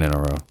second in a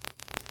row.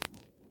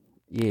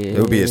 Yeah, It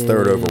would be his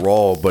third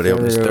overall, but it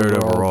was Third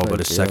overall, overall, but but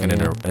his yeah, second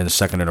yeah. in a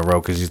second in a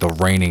row because he's the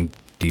reigning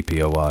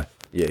DPOY.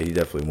 yeah, he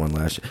definitely won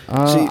last year.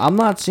 I'm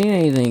not seeing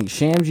anything.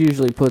 Shams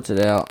usually puts it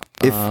out.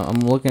 If-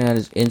 I'm looking at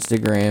his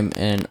Instagram,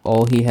 and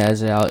all he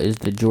has out is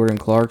the Jordan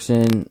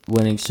Clarkson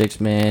winning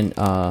 6-man,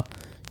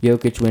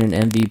 Jokic winning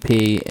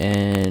MVP,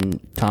 and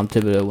Tom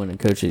Thibodeau winning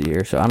Coach of the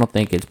Year. So I don't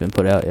think it's been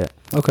put out yet.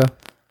 Okay.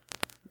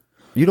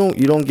 You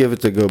don't give it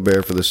to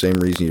Gobert for the same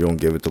reason you don't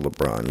give it to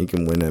LeBron. He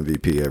can win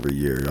MVP every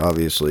year.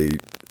 Obviously,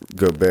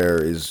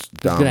 Gobert is He's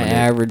going dominant. to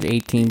average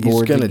 18 He's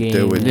boards gonna a game.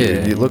 do it, dude.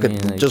 Yeah. You look I mean,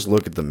 like, just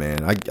look at the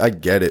man. I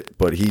get it,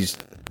 but he's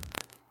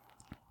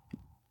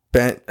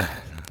bent.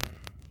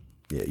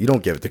 Yeah, you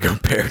don't give it to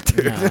Gobert,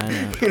 dude. Nah, I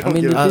know. You don't I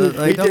mean, give the it-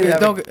 dude- he did have,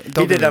 don't a, get he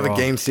did me have a wrong.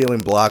 game-sealing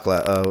block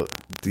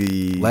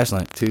Last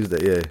night.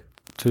 Tuesday. Yeah,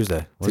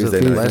 Tuesday. Was Tuesday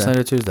it night. last night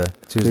or Tuesday?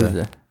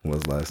 Tuesday.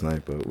 was last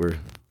night, but we're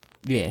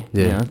Yeah,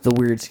 Yeah. you know, the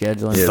weird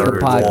scheduling. Yeah, the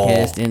third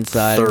podcast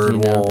inside. Third you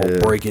know. wall, Yeah.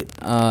 break it.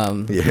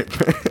 yeah.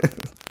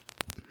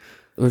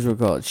 What's it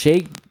called?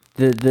 Shake.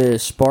 The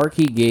spark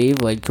he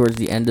gave, like towards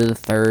the end of the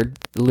third,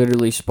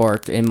 literally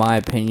sparked, in my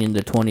opinion,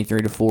 the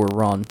 23-4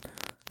 run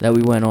that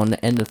we went on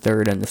to end the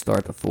third and to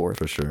start the fourth.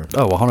 For sure.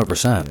 Oh,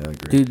 100%. Yeah, I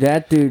agree. Dude,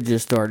 that dude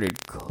just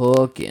started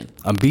cooking.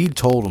 Embiid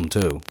told him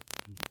too.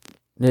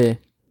 Yeah.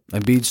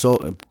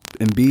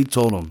 Embiid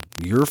told him,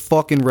 "You're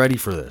fucking ready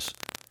for this.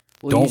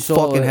 Well, Don't you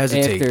saw fucking it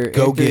hesitate.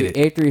 Go get it."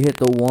 After he hit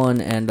the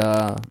one and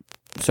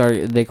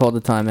sorry, they called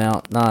the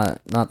timeout.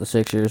 Not the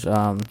Sixers.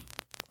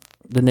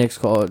 The Knicks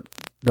called.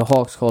 The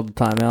Hawks called the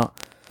timeout.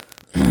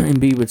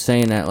 Embiid was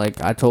saying that,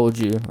 like, I told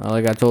you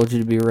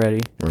to be ready,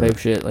 type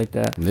shit like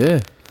that. Yeah,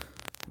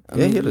 I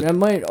mean, that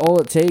might all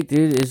it take,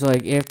 dude, is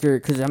like after,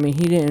 because I mean,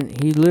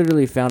 he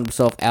literally found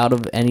himself out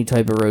of any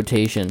type of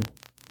rotation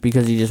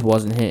because he just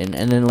wasn't hitting,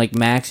 and then like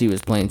Maxey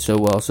was playing so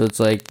well, so it's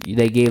like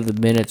they gave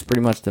the minutes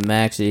pretty much to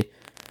Maxey.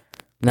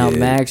 Now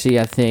Maxey,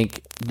 I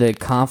think the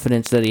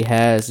confidence that he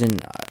has,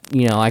 and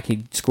you know, I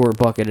could score a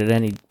bucket at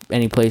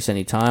any place,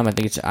 any time. I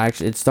think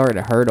it's starting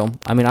to hurt him.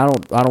 I mean, I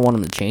don't want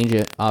him to change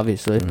it.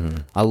 Obviously,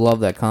 I love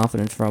that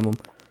confidence from him,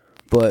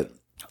 but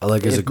I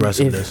like his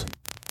aggressiveness.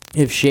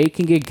 if Shea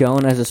can get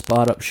going as a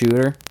spot-up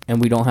shooter and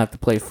we don't have to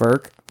play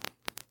Ferk,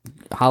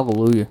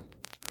 hallelujah.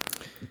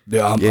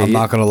 Yeah, I'm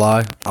not gonna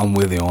lie. I'm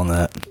with you on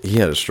that. He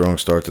had a strong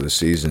start to the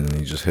season, and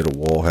he just hit a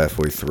wall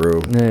halfway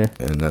through, Yeah.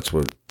 and that's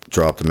what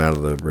dropped him out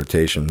of the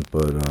rotation.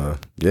 But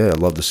yeah, I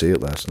love to see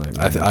it last night.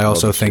 Man. I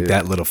also Love to see think it.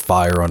 that lit a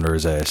fire under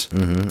his ass. I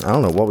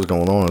don't know what was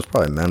going on. It was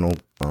probably mental.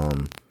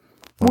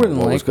 More than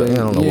likely. I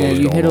don't know what was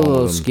you going hit a on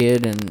little with him.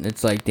 skid and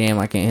it's like, damn,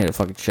 I can't hit a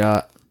fucking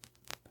shot.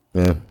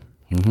 Yeah.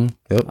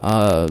 Yep.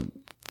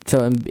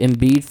 So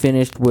Embiid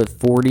finished with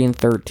 40 and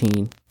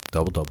 13.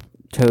 Double.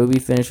 Toby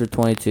finished with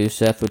 22.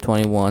 Seth with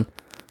 21.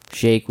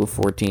 Shake with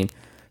 14.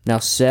 Now,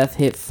 Seth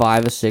hit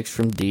 5 of 6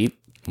 from deep.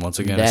 Once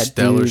again, That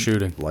stellar dude-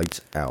 shooting.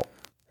 Lights out.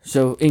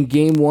 So, in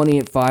game 1, he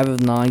hit 5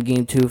 of 9.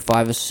 Game 2,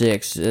 5 of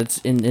 6. It's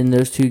in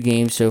those 2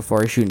 games so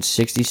far, he's shooting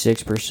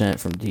 66%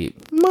 from deep.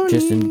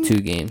 Just in 2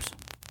 games.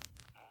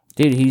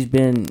 Dude,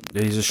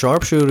 He's a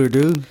sharpshooter,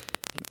 dude.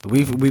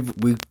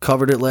 We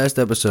covered it last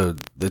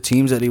episode. The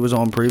teams that he was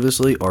on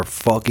previously are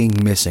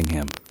fucking missing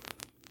him.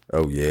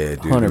 Oh yeah,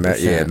 dude.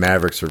 100%.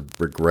 Mavericks are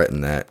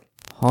regretting that.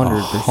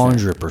 100%.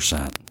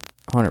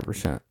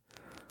 100%.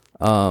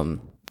 100%.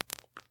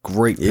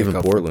 Great Even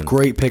pickup. Portland.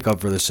 Great pickup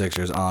for the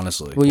Sixers,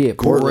 honestly. Well, yeah,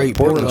 Portland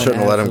Portland shouldn't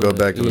have let him go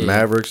absolutely- back to the yeah.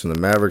 Mavericks, and the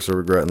Mavericks are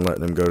regretting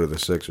letting him go to the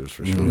Sixers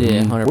for sure.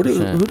 Yeah, 100%. Who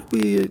did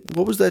we?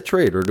 What was that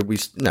trade? Or did we?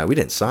 No, we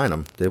didn't sign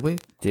him, did we?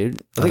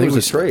 Dude. I think it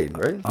was a trade,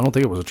 right? I don't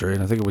think it was a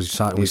trade. I think it was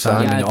we We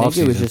signed Yeah, him in I the think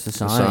it was offseason. just a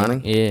signing.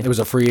 signing? Yeah. It was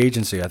a free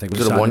agency. I think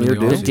Was we it a signed him in one-year the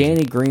deal? The offseason.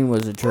 Danny Green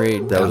was a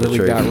trade. That was a we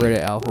trade. got rid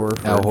of Al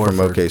Horford. Al From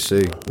Horford.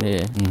 OKC.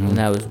 Yeah, and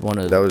that was one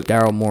of That was-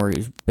 Daryl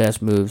Morey's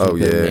best moves. Oh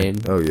he could've yeah.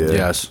 made. Oh yeah.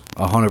 Yes,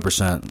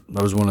 100%.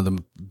 That was one of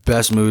the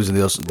best moves in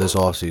this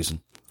offseason.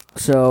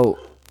 So,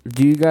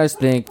 do you guys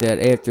think that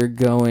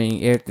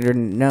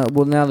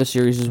now the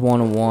series is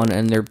 1-1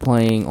 and they're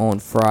playing on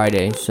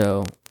Friday,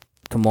 so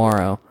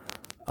tomorrow.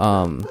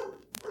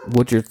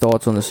 What's your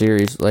thoughts on the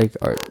series? Like,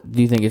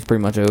 do you think it's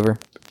pretty much over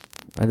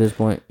at this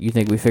point? You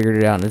think we figured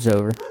it out and it's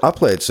over? I'll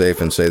play it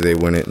safe and say they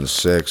win it in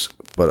 6,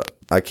 but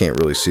I can't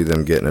really see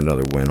them getting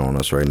another win on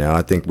us right now.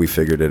 I think we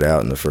figured it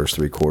out in the first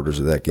 3 quarters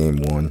of that game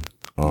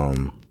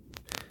 1,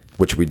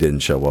 which we didn't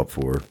show up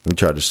for. We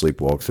tried to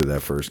sleepwalk through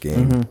that first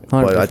game,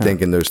 but I 100%.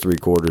 think in those 3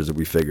 quarters that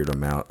we figured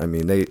them out. I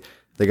mean, they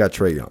got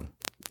Trae Young,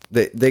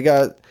 they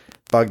got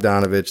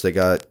Bogdanovich, they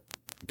got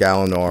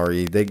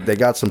Gallinari, they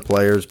got some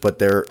players, but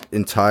their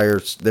entire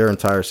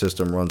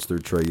system runs through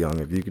Trae Young.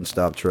 If you can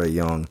stop Trae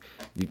Young,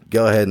 you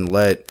go ahead and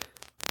let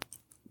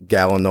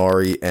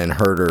Gallinari and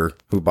Herter,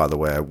 who by the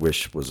way I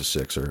wish was a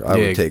Sixer. I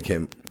would take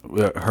him.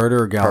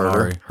 Herter or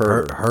Gallinari?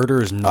 Herter.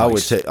 Herter is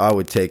nice. I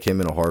would take him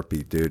in a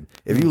heartbeat, dude.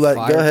 If you let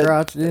Fire go ahead,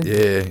 crouch, dude?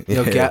 yeah,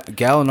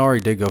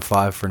 Gallinari did go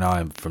 5 for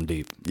 9 from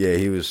deep.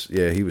 he was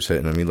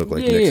hitting him. He looked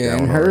like Yeah, Nick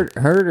and Gallinari.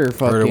 Herter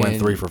fucking... Herter went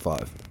 3 for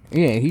 5.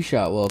 Yeah, he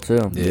shot well,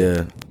 too.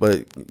 Yeah,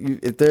 but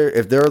if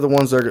they're the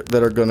ones that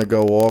are going to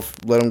go off,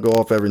 let them go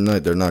off every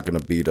night. They're not going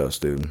to beat us,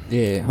 dude.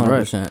 Yeah,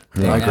 100%.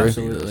 I agree.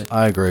 Absolutely.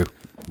 I agree,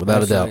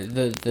 without a doubt.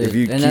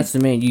 That's the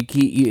main.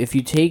 If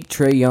you take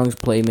Trae Young's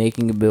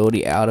playmaking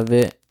ability out of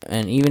it,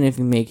 and even if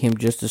you make him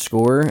just a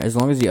scorer, as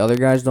long as the other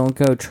guys don't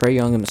go, Trae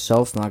Young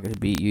himself's not going to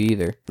beat you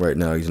either. Right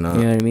now, he's not.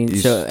 You know what I mean?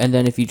 He's- So, and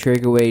then if you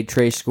take away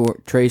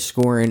Trae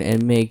scoring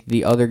and make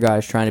the other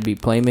guys trying to be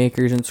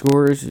playmakers and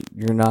scorers,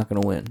 you're not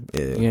going to win.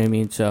 Yeah. You know what I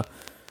mean? So,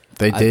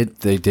 They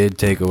did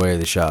take away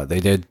the shot. They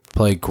did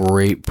play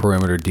great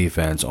perimeter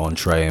defense on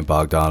Trae and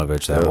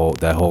Bogdanovich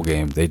that whole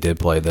game. They did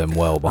play them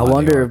well I behind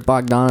wonder the if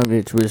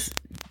Bogdanovich was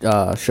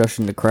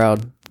shushing the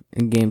crowd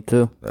in game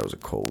 2. That was a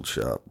cold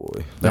shot,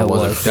 boy. That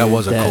was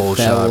a cold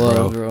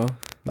shot, bro.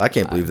 I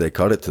can't believe they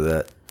cut it to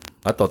that.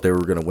 I thought they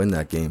were going to win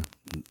that game.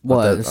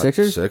 What, the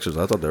Sixers? Sixers.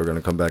 I thought they were going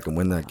to come back and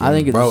win that game. I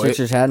think if the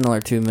Sixers had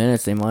another 2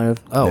 minutes, they might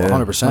have. Oh, Yeah.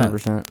 100%.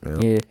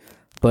 100%. Yeah.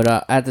 But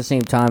at the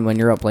same time, when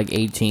you're up like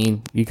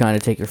 18, you kind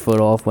of take your foot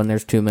off when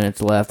there's 2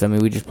 minutes left. I mean,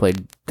 we just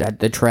played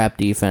the trap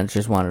defense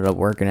just wound up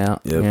working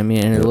out. Yep. You know what I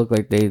mean? And it looked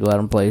like they let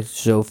them play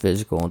so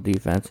physical on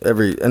defense.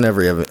 Every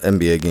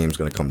NBA game is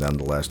going to come down to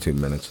the last 2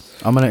 minutes.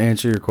 I'm going to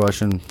answer your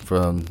question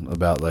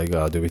about, like,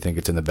 do we think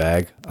it's in the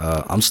bag?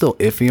 I'm still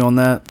iffy on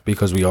that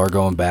because we are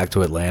going back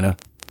to Atlanta.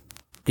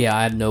 Yeah,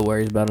 I have no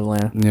worries about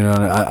Atlanta. You know,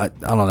 I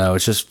don't know.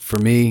 It's just, for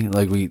me,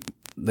 like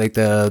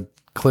the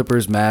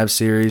Clippers-Mavs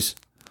series,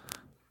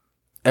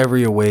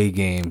 every away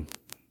game,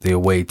 the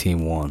away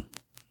team won.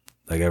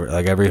 Like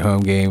every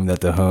home game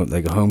that a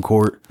home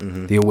court,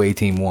 the away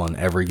team won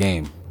every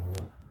game.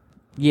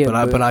 Yeah,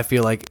 but I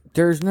feel like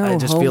there's no I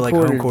just home feel like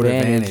court home court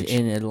advantage advantage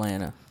in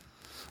Atlanta.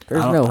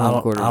 There's I no don't- I home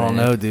don't- court I advantage.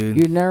 don't know, dude.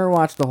 You'd never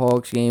watch the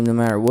Hawks game, no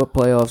matter what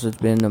playoffs it's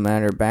been, no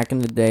matter back in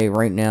the day,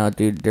 right now,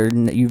 dude.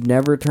 You've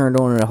never turned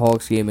on a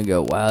Hawks game and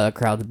go, "Wow, that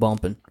crowd's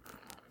bumping."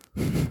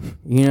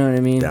 You know what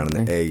I mean? Down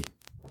in the A.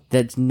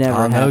 That's never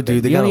I don't know, happened.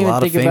 dude. They You got don't a even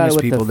lot of think about famous it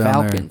with people the down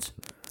there. Falcons.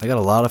 I got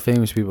a lot of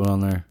famous people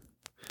down there.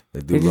 They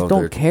They just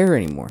don't care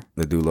anymore.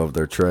 They do love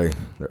their tray,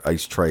 their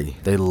ice tray.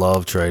 They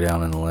love Trey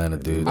down in Atlanta,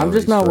 dude. I'm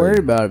just he's not straight. worried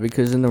about it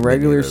because in the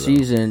regular neither, though.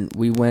 season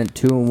we went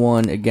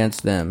 2-1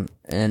 against them,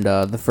 and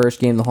the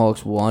first game the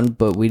Hawks won,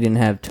 but we didn't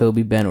have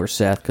Toby, Ben, or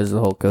Seth because of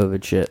the whole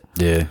COVID shit.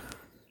 Yeah.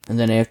 And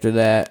then after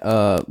that,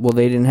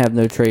 they didn't have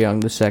no Trae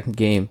Young the second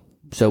game,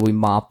 so we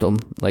mopped them,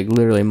 like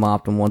literally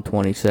mopped them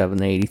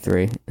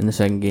 127-83 in the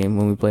second game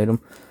when we played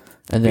them,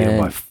 and Beat him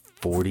then by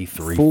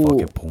 43 full-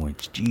 fucking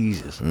points.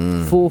 Jesus.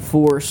 full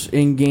force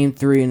in game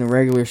 3 in the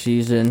regular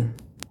season.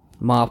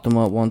 Mopped them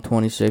up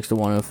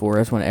 126-104.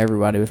 That's when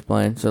everybody was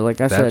playing. So,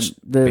 like I That's said,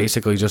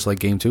 basically just like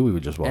game 2 we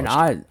would just watch.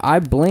 and I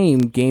blame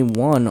game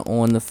 1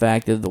 on the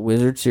fact of the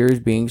Wizard series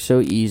being so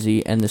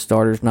easy and the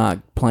starters not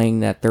playing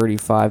that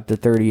 35 to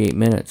 38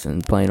 minutes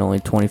and playing only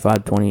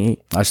 25-28.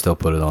 I still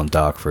put it on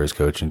Doc for his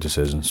coaching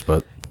decisions,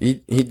 but He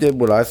did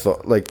what I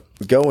thought. Like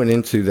going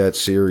into that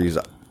series,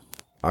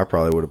 I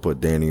probably would have put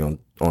Danny on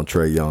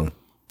Trey Young.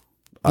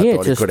 I Yeah,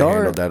 thought he to could have start.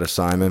 handled that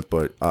assignment,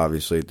 but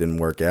obviously it didn't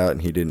work out,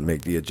 and he didn't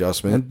make the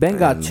adjustment. And Ben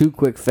got 2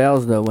 quick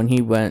fouls though when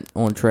he went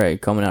on Trey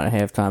coming out at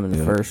halftime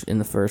in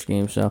the first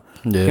game. So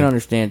you Yeah. can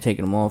understand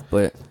taking him off,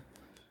 but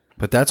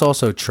that's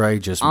also Trey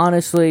just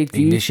honestly,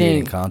 do you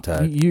initiating think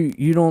contact.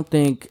 you don't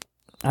think?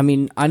 I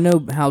mean, I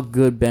know how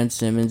good Ben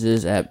Simmons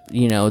is at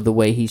the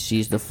way he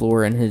sees the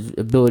floor and his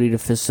ability to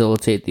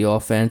facilitate the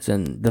offense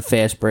and the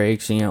fast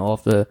breaks,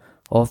 off the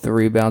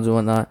rebounds and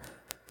whatnot.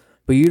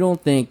 But you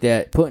don't think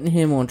that putting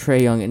him on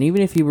Trae Young, and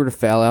even if he were to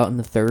foul out in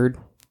the third,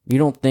 you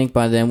don't think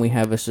by then we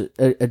have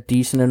a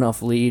decent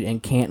enough lead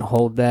and can't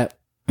hold that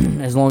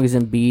as long as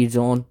Embiid's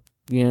on?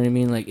 You know what I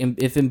mean? Like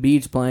if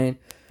Embiid's playing.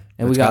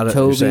 And we got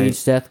you're saying- Toby,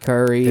 Seth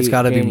Curry. It's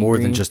got to be Danny more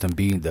Green. than just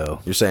Embiid, though.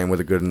 You're saying with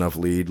a good enough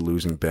lead,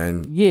 losing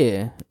Ben.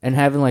 Yeah, and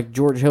having like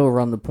George Hill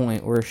run the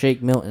point or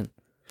Shake Milton.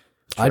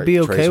 I'd be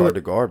Trey's okay hard with.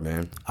 to guard,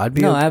 man. I'd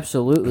be. No,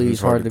 absolutely, he's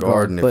hard to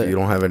guard. and But if you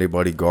don't have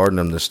anybody guarding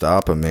him to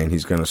stop him, man,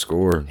 he's gonna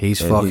score. He's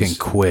And fucking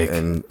quick,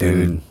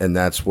 dude. And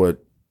that's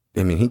what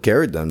I mean. He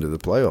carried them to the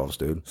playoffs,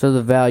 dude. so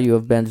the value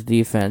of Ben's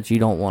defense, you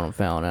don't want him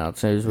fouling out.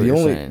 So is what you're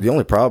saying. The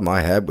only problem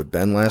I had with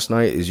Ben last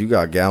night is you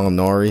got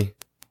Gallinari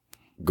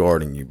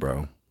guarding you,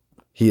 bro.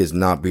 He is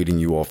not beating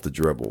you off the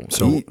dribble.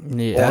 So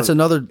Yeah. that's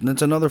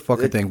another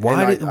fucking thing.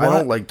 I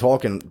don't like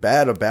talking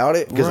bad about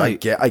it because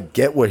Right. I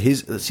get what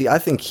his see. I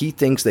think he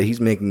thinks that he's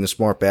making the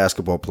smart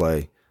basketball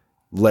play,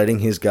 letting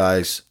his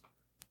guys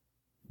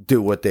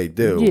do what they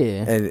do,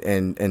 Yeah.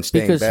 and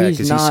staying Because back he's because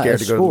he's not scared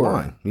a to go to the scorer.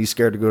 line. He's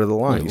scared to go to the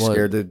line. He's What?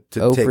 scared to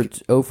 0 take for,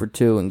 it. 0 for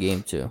 2 in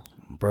game 2.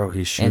 bro. He's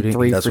And shooting.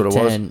 3 That's for what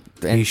it was? 10.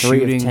 And He's 3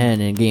 shooting- of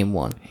 10 in game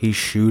 1. He's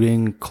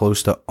shooting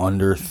close to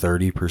under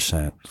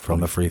 30% from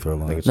the free throw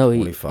line. it's No,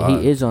 he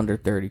 25. is under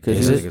 30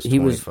 because I think it's he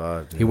was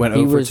 25. He went he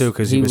 0 for was 2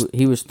 because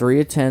he was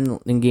 3 of 10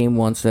 in game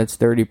 1, so that's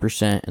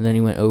 30%, and then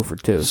he went 0 for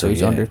 2, so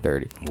he's yeah. under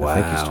 30. Wow.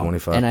 I think he's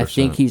 25. And I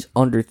think he's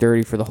under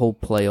 30 for the whole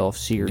playoff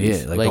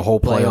series. Yeah, like the whole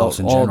playoffs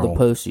in all general. the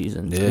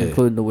postseasons, Yeah.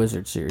 including the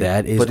Wizards series.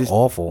 That is But it's-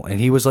 awful. And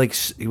he was like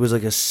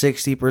a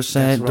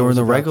 60% during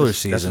the regular That's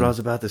season. what I was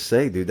about to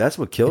say, dude. That's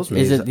what kills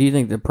me. Is it? Do you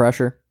think the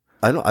pressure?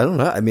 I don't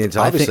know. I mean, it's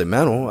I obviously think-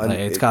 mental. I mean,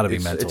 it's gotta be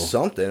mental. It's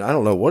something. I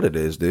don't know what it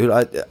is, dude.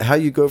 How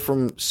you go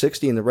from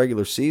 60 in the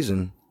regular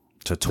season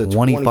to to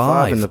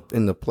 25.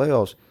 in the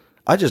playoffs?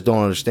 I just don't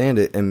understand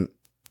it. And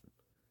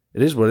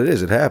it is what it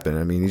is. It happened.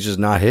 I mean, he's just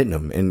not hitting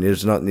them, and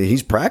there's not.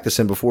 He's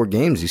practicing before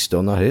games. He's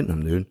still not hitting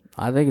them, dude.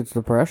 I think it's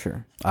the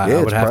pressure. I Yeah,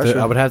 would it's have pressure. to.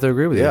 I would have to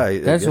agree with you. Yeah,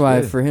 That's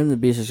why for him to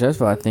be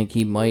successful, I think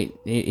he might.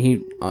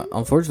 He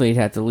unfortunately he'd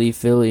have to leave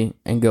Philly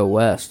and go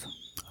west.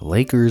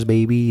 Lakers,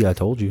 baby. I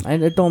told you.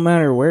 And it don't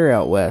matter where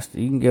out west.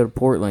 You can go to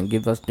Portland,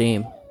 give us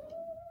Dame.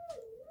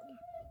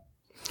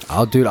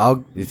 I'll.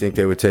 You think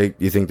they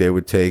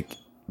would take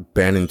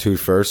Ben and 2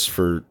 firsts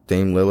for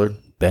Dame Lillard?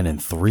 Ben in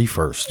 3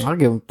 first. I'll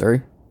give him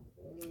 3.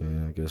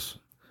 Yeah, I guess.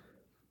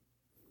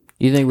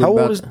 You think we're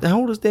How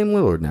old is Dame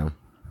Lillard now?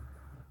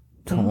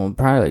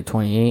 Probably like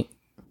 28.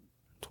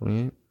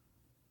 28.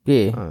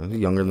 Yeah. Oh, he's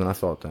younger than I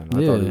thought. Then Yeah,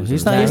 I thought he was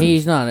he's in not- his-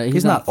 He's not.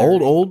 He's not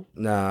old.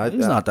 Nah,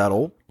 He's not that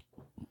old.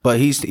 But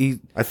he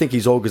I think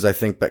he's old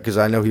because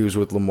I know he was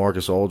with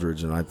LaMarcus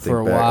Aldridge, and I think For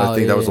a while, I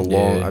think that was a yeah.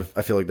 long. Yeah.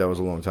 I feel like that was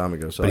a long time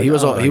ago. So but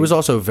he was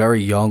also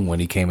very young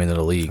when he came into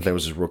the league. That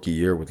was his rookie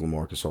year with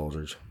LaMarcus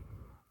Aldridge.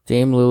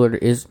 Dame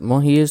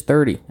Lillard he is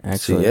 30 See,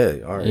 actually.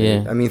 yeah, all right.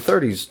 Yeah. I mean,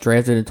 30's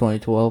Drafted in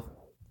 2012.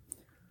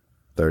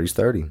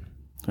 30.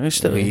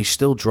 He's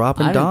still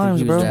dropping I didn't think dimes,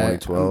 he bro. was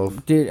that-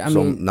 2012. Dude, I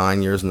so mean,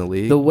 9 years in the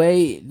league.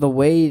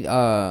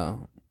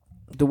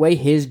 the way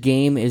his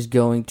game is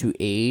going to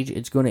age,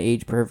 it's going to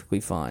age perfectly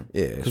fine.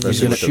 Yeah, because especially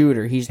he's a with the-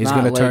 shooter. He's He's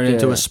not going to turn like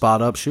into a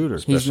spot up shooter.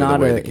 He's especially not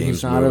the way a the game's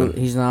he's not a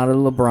moving. he's not a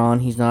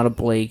LeBron. He's not a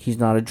Blake. He's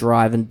not a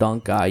drive and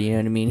dunk guy. You know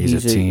what I mean?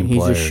 He's a team He's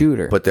player. a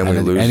shooter. but then when you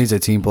And lose, he's a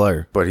team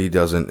player. but he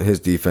doesn't. His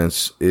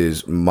defense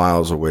is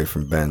miles away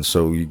from Ben.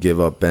 So you give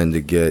up Ben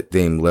to get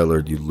Dame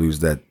Lillard, you lose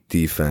that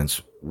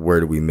defense.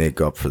 Where do we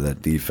make up for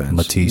that defense?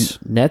 Matisse.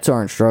 Nets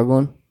aren't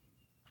struggling.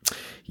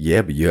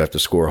 Yeah, but you have to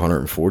score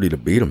 140 to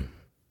beat him.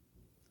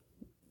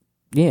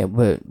 Yeah,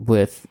 but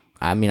I think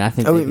I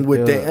they mean, could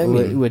with do Da- it I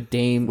mean, with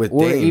Dame with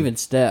or Dame. even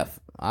Steph.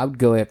 I would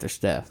go after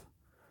Steph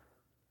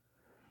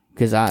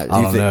because I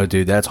don't think- know,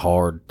 dude. That's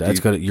hard.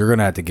 You're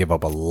gonna have to give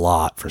up a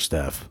lot for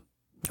Steph.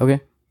 okay.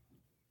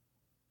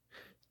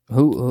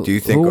 Who Do you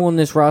think- who on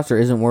this roster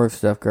isn't worth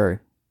Steph Curry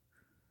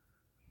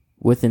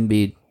with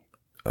Embiid?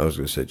 I was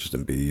gonna say just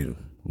Embiid.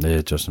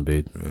 Yeah, Justin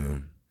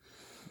Embiid.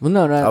 Well,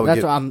 no, would that's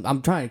give- what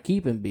I'm trying to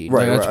keep Embiid.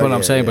 That's what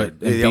I'm saying, but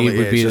Embiid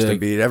would be just the-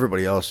 Embiid.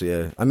 Everybody else,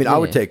 yeah. I mean, I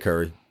would Yeah. take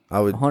Curry. I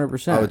would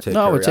 100%. I would take.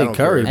 No, I would Curry. take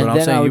Curry, don't but And I'm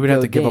then I saying you would would have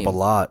go to give up a Dame.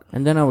 lot.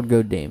 And then I would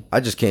go Dame. I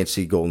just can't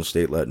see Golden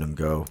State letting him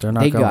go. They're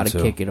not They going got to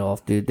to kick it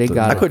off, dude. They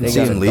got. I couldn't see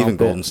him leaving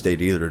Golden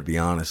State either. To be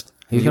honest,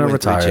 He's You gonna win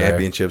retire Three there.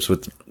 championships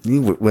with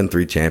you win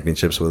 3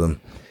 championships with him.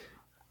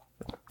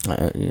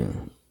 Yeah.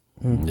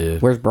 Yeah.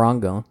 Where's Braun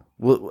going?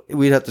 Well,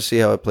 we'd have to see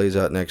how it plays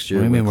out next year.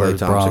 What do you when mean, Klay where's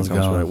Thompson Bron's comes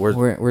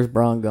going? back. Where's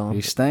Braun going?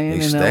 He's staying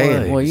He's in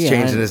staying. LA. Well, He's yeah,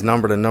 changing I- his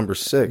number to number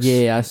 6.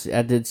 Yeah,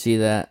 I did see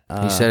that.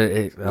 He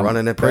said I'm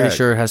Running it pretty back.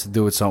 sure it has to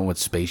do with something with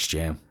Space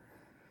Jam.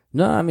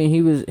 No, I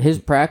mean his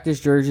practice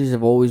jerseys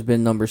have always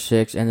been number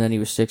 6, and then he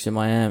was 6 in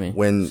Miami.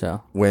 when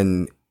so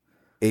when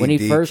AD when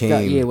he first came,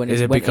 got when Is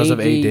it when because of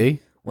AD?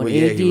 When Well,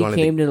 yeah, AD he wanted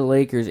came to the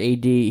Lakers,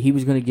 he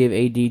was going to give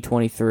AD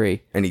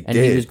 23, And he he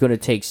did. was going to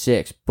take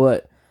 6,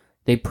 but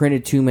they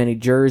printed too many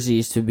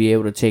jerseys to be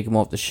able to take him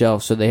off the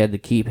shelf, so they had to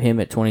keep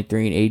him at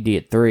 23 and AD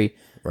at 3.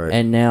 Right.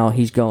 And now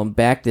he's going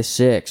back to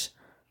 6,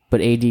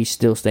 but AD's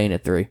still staying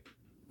at 3.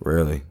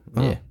 really.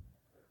 Oh. Yeah.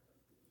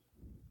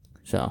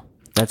 So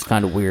that's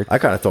kind of weird. I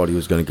kind of thought he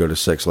was going to go to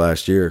 6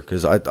 last year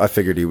because I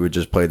figured he would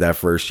just play that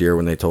first year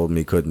when they told him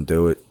he couldn't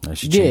do it. I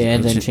should Yeah, change- and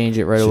he then should- change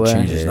it right should away.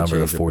 Change his Yeah, number to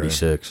change it, bro.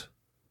 46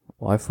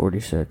 Why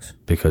 46?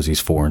 because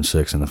he's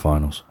 4-6 in the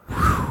finals.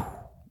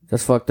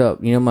 That's fucked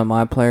up. You know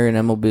my player in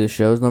MLB The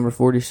Show is number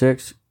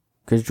 46?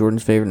 Because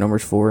Jordan's favorite number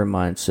is 4 and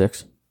mine's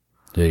 6.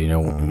 Yeah, you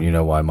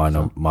know why my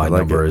like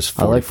number it. is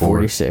I like 44.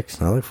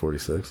 46. I like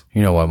 46.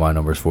 You know why my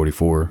number is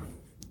 44?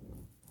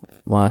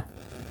 Why?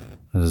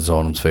 This is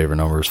Autumn's favorite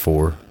number is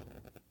 4,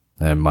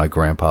 and my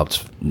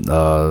grandpa's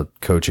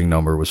coaching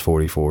number was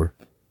 44.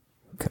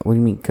 What do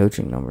you mean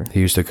coaching number?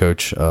 He used to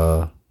coach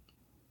the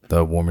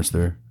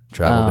Warminster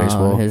travel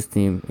baseball. His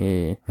team,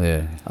 yeah.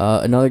 Yeah,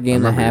 Another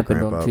game that remember your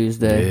happened on grandpa.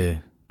 Tuesday. yeah.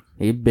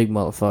 He's a big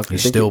motherfucker.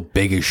 He's still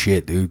big as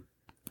shit, dude.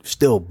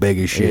 Still big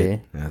as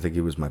shit. Yeah. Yeah, I think he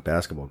was my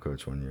basketball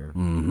coach one year.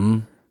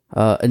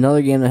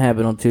 Another game that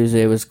happened on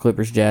Tuesday was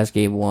Clippers Jazz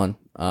game 1.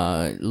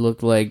 It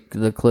looked like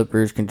the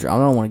Clippers control. I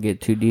don't want to get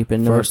too deep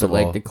into First it, of but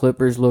all, like the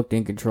Clippers looked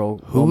in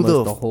control who almost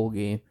the the whole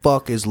game.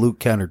 Fuck is Luke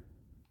Kennard?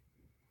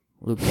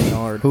 Luke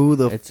Kennard. Who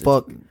the It's-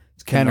 fuck?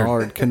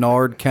 Kennard.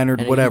 Kennard,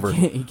 And whatever.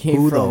 he came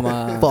Who from,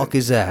 the fuck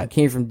is that?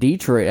 Came from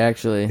Detroit,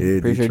 actually. Yeah,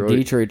 Pretty sure Detroit.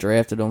 Detroit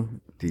drafted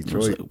him.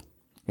 Detroit.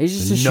 He's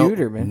just a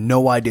shooter, man.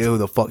 No idea who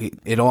the fuck.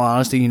 In all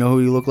honesty, you know who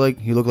he looked like?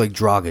 He looked like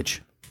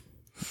Dragic.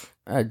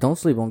 Don't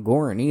sleep on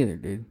Goran either,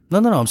 dude. No.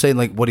 I'm saying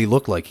like what he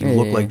looked like. He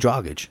looked yeah. like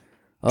Dragic.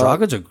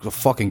 Dragic's a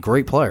fucking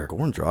great player.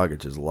 Goran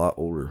Dragic is a lot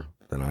older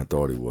than I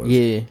thought he was.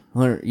 Yeah,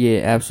 yeah,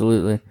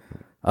 absolutely.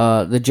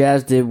 The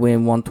Jazz did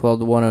win 112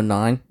 to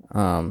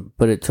 109,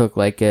 but it took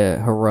like a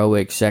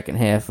heroic second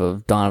half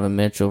of Donovan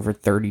Mitchell for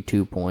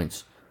 32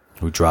 points.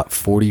 Who dropped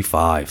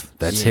 45.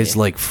 That's his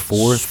like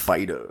fourth.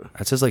 Spider.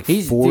 That's his like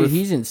He's fourth. dude,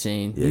 he's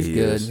insane. Yeah, he's he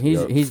good. is. He's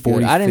Yep. he's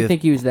good. I didn't 45th.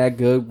 think he was that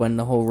good when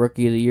the whole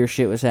rookie of the year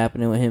shit was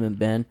happening with him and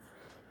Ben.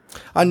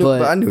 I knew, But-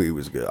 but I knew he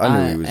was good. I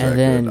knew he was and that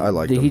then good. I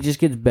liked he him. just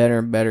gets better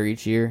and better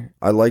each year.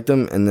 I liked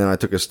him, and then I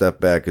took a step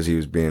back because he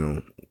was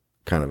being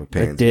kind of a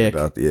pansy dick.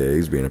 about. Yeah, he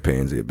was being a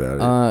pansy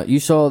about it.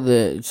 You saw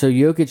so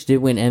Jokic did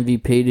win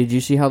MVP. Did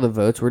you see how the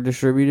votes were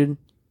distributed?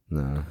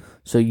 No,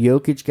 So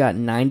Jokic got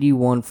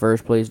 91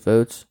 first place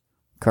votes.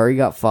 Curry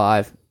got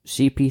 5.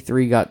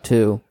 CP3 got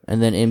 2.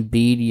 And then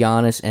Embiid,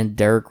 Giannis, and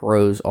Derrick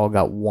Rose all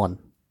got 1.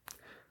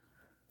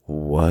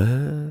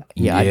 What?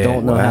 Yeah, I Yeah,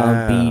 don't know how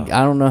wow. Embiid.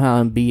 I don't know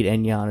how Embiid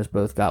and Giannis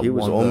both got He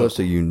was one almost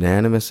vote. a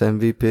unanimous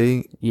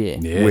MVP. Yeah,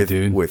 Yeah, with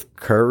dude. with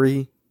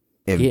Curry,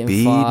 getting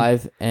Embiid.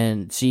 5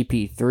 and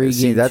CP3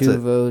 See, getting 2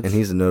 votes. and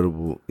he's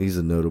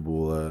a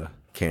notable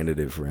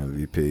candidate for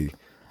MVP.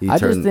 He I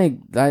turned, just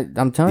think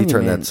I'm telling he you,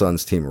 turned man. that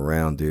Suns team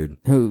around, dude.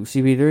 Who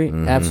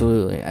CP3?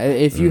 Absolutely.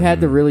 If you had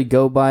to really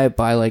go by it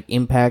by like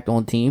impact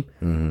on team,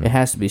 it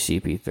has to be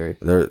CP3.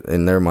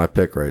 They're my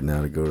pick right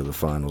now to go to the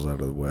finals out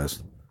of the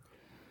West.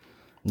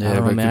 I Yeah, don't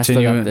know, but man.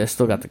 I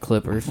still got the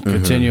Clippers.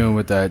 continuing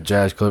with that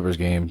Jazz Clippers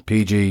game,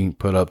 PG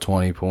put up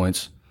 20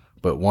 points,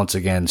 but once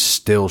again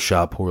still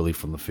shot poorly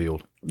from the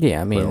field.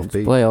 Yeah, I mean, Playoff it's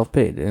Pete. playoff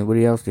Pete.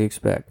 Anybody else do you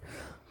expect?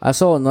 I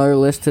saw another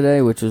list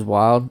today, which was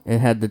wild. It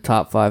had the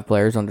top 5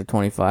 players under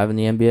 25 in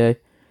the NBA.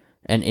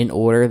 And in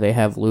order, they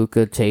have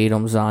Luka,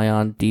 Tatum,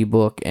 Zion,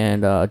 D-Book,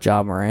 and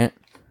Ja Morant.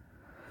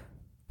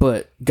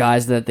 But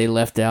guys that they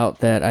left out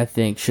that I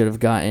think should have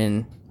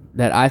gotten,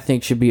 that I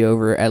think should be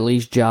over at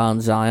least Ja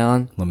and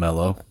Zion.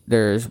 LaMelo.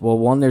 There's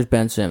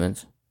Ben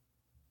Simmons.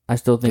 I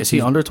still think Is he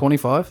under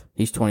 25?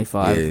 he's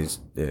 25. He's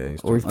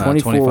Or he's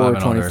 25 24 or and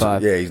under.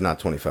 25. yeah, he's not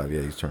 25.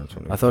 Yeah, he's turned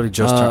 20. I thought he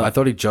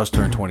just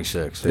turned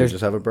 26. Did he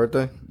just have a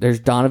birthday? There's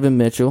Donovan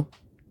Mitchell.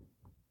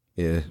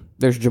 Yeah.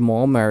 There's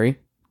Jamal Murray.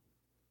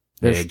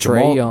 There's Yeah,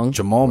 Trae Young.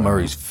 Jamal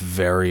Murray's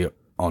very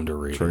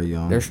underrated. Trae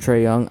Young. There's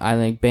Trae Young. I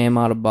think Bam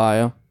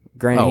Adebayo.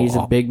 Granted, he's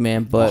a big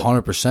man, but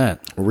 100%.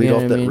 read you know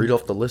off what that. I mean? Read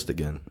off the list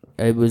again.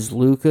 it was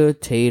Luka,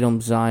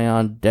 Tatum,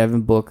 Zion,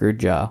 Devin Booker,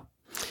 Ja.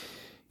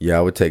 Yeah,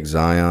 I would take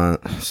Zion.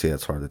 See,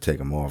 that's hard to take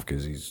him off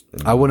because he's.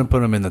 I wouldn't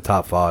put him in the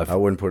top 5. I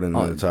wouldn't put him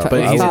in the top. but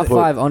I He's would top put-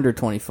 5 under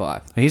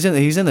 25. He's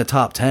in the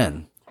top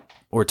 10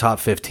 or top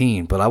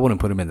 15, but I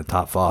wouldn't put him in the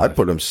top 5. I'd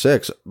put him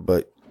 6,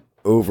 but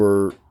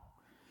over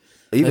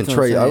even That's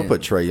what I'm Trey. I would saying.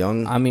 put Trey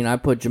Young, I mean, I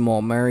put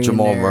Jamal Murray,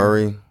 Jamal in there,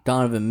 Murray.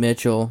 Donovan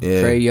Mitchell,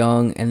 Yeah. Trae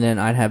Young, and then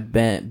I'd have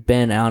Ben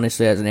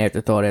honestly as an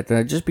afterthought after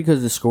that, just because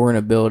of the scoring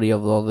ability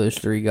of all those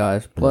 3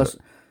 guys. Plus,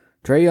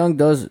 Trae Young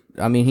does.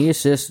 I mean, he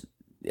assists.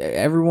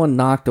 Everyone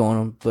knocked on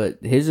him, but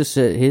his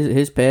assist,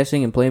 his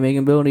passing and playmaking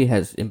ability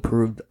has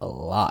improved a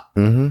lot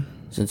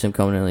since him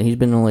coming in. He's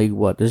been in the league.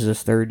 What? This is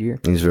his 3rd year.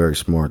 He's very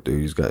smart, dude.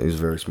 He's a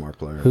very smart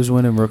player. Who's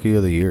winning Rookie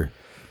of the Year?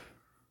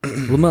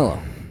 LaMelo.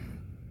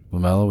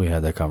 LaMelo. We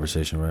had that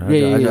conversation, right?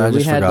 Yeah, I we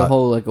just had the forgot.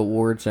 whole like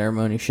award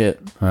ceremony shit.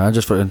 I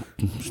just for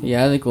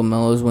Yeah, I think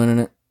LaMelo's winning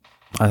it.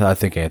 I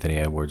think Anthony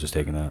Edwards is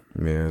taking that.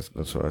 Yeah,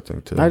 that's what I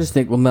think too. I just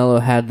think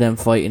LaMelo had them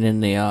fighting in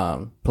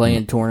the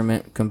play-in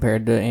tournament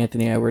compared to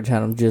Anthony Edwards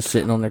had them just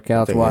sitting on their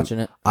couch think watching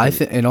it. I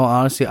think, in all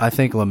honesty, I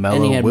think And he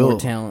LaMelo had will. more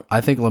talent.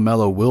 I think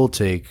LaMelo will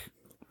take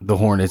the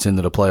Hornets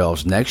into the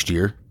playoffs next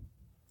year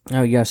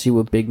Now you gotta see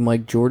what Big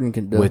Mike Jordan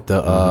can do. with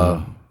the.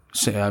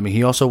 I mean,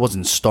 he also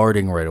wasn't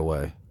starting right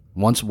away.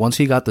 Once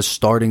he got the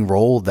starting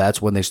role,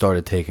 that's when they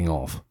started taking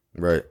off.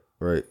 right.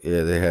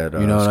 Yeah, they had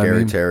You know what I Scary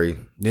mean? Terry.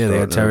 Yeah, they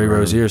had starting Terry over him.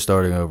 Rozier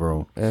starting over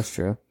him. That's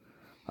true.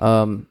 I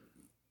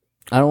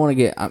don't want to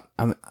get.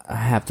 I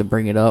have to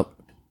bring it up.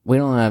 We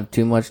don't have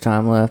too much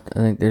time left. I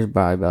think there's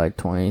probably about like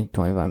 20,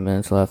 25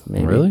 minutes left.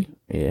 Maybe. Really?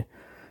 Yeah.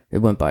 It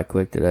went by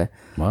quick today.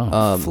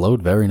 Wow,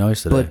 flowed very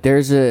nice today. But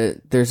there's a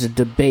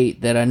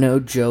debate that I know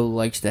Joe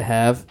likes to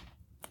have,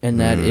 and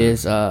that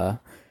is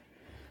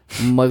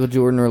Michael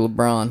Jordan or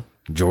LeBron.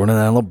 Jordan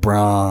and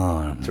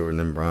LeBron.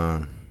 Jordan and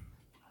Bron.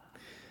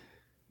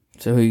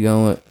 So who you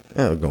going with?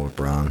 Yeah, we're going with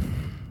Bron.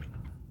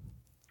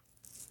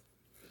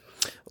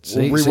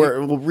 See- We'll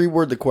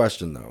reword the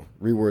question though.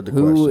 Reword the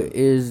Who question.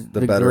 is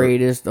the better-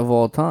 greatest of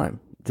all time?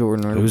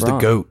 Jordan or Who's LeBron?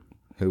 the GOAT?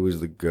 Who is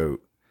the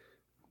GOAT?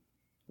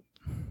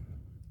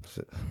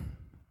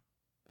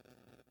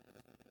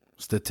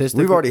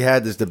 Statistically, We've already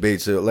had this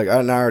debate, so like I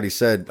already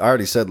said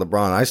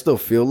LeBron. I still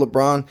feel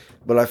LeBron,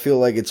 but I feel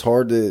like it's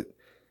hard to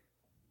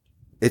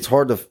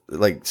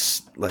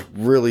like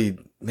really,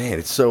 man.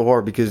 It's so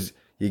hard because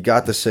you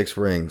got the 6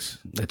 rings,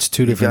 it's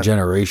 2 different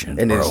generations,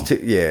 and bro. it's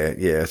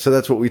yeah. So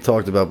that's what we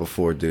talked about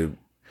before, dude.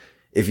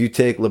 If you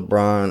take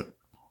LeBron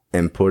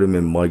and put him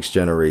in Mike's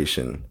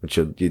generation, which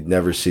you'd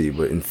never see,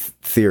 but in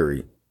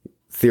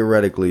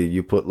theoretically,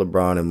 you put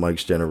LeBron in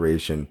Mike's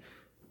generation.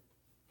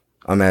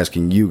 I'm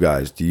asking you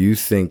guys, do you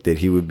think that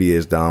he would be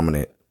as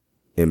dominant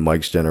in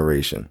Mike's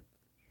generation?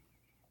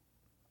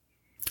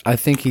 I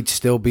think he'd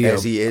still be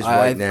As he is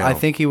right now. I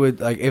think he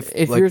would like if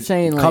If like, you're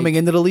saying, like, coming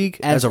into the league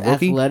as a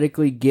rookie.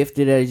 athletically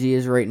gifted as he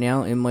is right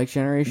now in Mike's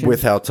generation,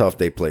 With how tough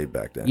they played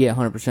back then. yeah,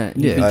 100%.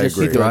 Yeah, I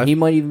agree. He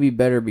might even be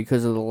better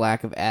because of the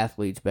lack of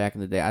athletes back in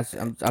the day.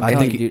 I'm telling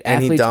think you, dude,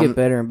 and he athletes get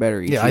better and better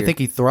each Yeah, I year. think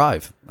he'd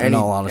thrive. In And,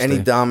 all honesty, and he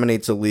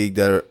dominates a league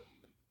that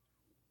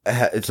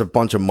it's a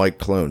bunch of Mike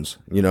clones.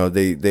 You know,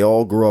 they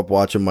all grew up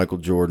watching Michael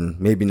Jordan.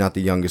 Maybe not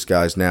the youngest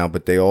guys now,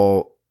 but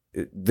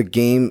the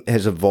game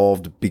has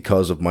evolved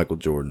because of Michael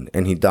Jordan,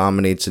 and he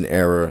dominates an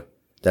era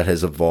that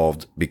has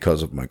evolved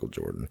because of Michael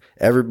Jordan.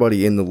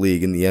 Everybody in the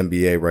league, in the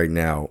NBA right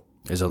now,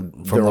 is from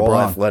they're all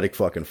LeBron, athletic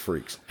fucking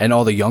freaks. and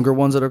all the younger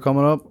ones that are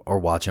coming up are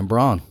watching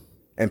Bron.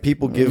 And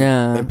people give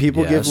Nah. give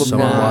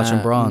someone LeBron.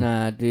 watching Bron.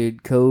 Nah,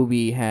 dude.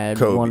 Kobe had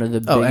Kobe. one of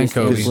the Oh, and biggest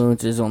Kobe.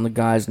 influences on the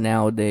guys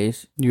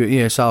nowadays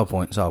Yeah, solid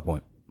point.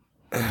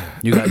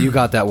 You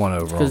got that one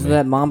over because on of me.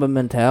 that Mamba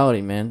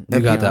mentality, man. You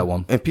got that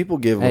one. And people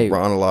give Hey,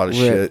 LeBron a lot of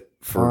rip. shit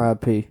for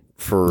R.I.P.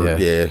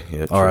 yeah.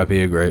 true.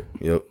 R.I.P. Great.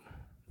 Yep.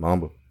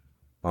 Mamba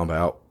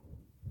out.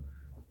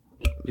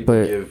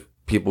 But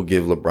People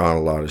give LeBron a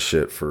lot of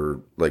shit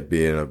for like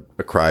being a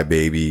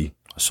crybaby,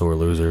 Sore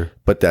loser.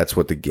 but that's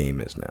what the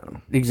game is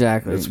now.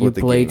 exactly, That's you what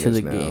the play game to is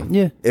the now. game.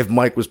 Yeah. If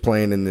Mike was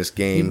playing in this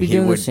game, You'd be he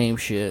doing would. the same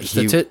shit.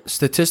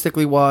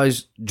 Statistically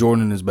wise,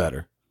 Jordan is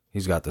better.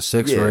 He's got the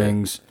 6 Yeah.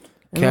 rings,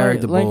 And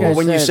carried the like ball. I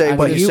When you said, say I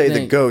when do you say the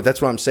think- GOAT,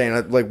 that's what I'm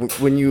saying. Like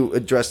when you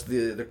address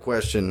the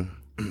question.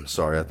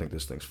 Sorry, I think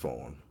this thing's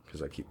falling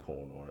because I keep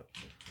pulling on it.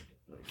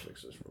 Let me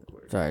fix this real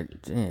quick. Sorry,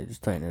 yeah,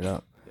 just tighten it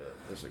up.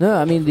 No,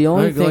 I mean the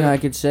only Alright, go thing ahead. I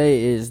could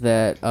say is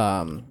that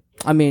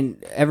I mean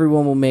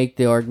everyone will make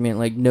the argument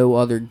like no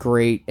other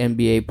great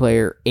NBA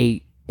player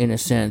ate in a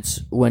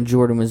sense when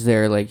Jordan was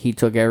there. Like he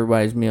took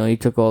everybody's meal, he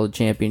took all the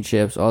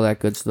championships, all that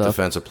good stuff.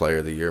 Defensive Player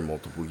of the Year,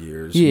 multiple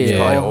years. Yeah, He was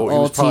probably all, he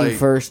all was team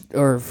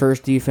probably-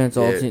 first defense,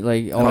 all Yeah, team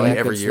like all probably that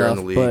every good year in stuff.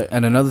 the league. But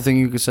And another thing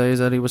you could say is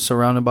that he was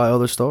surrounded by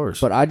other stars.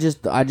 But I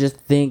just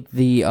think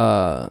the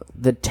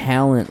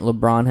talent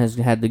LeBron has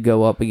had to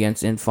go up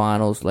against in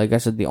finals. Like I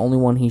said, the only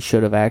one he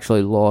should have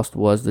actually lost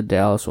was the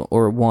Dallas one,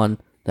 or one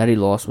that he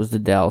lost was the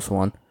Dallas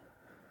one.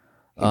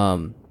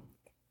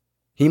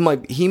 He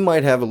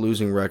might have a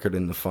losing record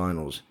in the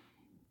finals,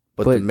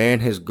 but the But man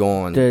has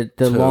gone The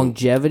to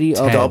longevity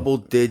of double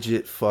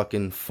digit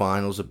fucking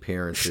finals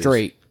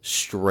appearances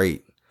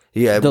straight.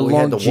 He had The he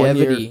had the 1 year.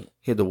 longevity.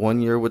 He had the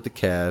 1 year with the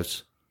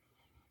Cavs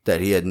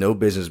that he had no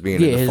business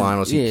being in the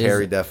finals. He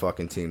carried that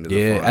fucking team to the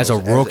finals. as a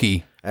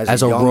rookie.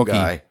 as a young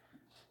guy.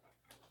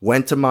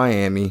 Went to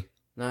Miami.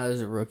 No,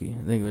 as a rookie.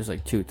 I think it was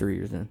like 2-3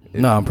 years in.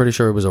 No, I'm pretty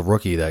sure it was a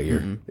rookie that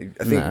year.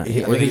 I think Nah.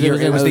 he- Or the he- year-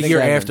 it was the year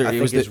 07. after. I It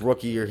think was his the-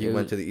 rookie year he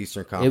went to the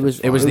Eastern Conference. It was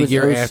It was the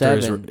year 07. after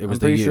his- it I'm was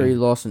the pretty sure year. he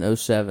lost in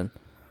 07.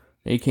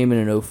 He came in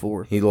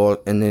 04. He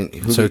lost, and then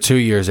So 2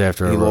 years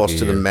after he a lost rookie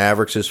to the year.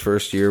 Mavericks his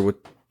first year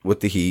with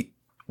the Heat.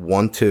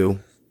 1-2.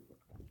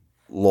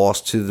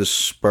 Lost to the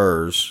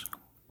Spurs.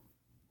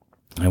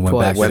 and went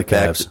back to the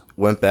Cavs.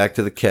 Went back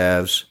to the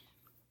Cavs.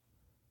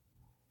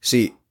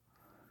 See,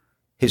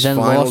 his Then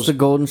lost finals to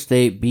Golden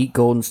State, beat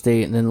Golden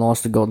State, and then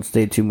lost to Golden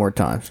State 2 more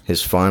times.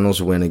 his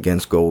finals win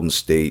against Golden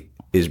State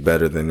is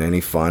better than any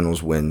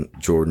finals win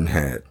Jordan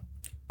had.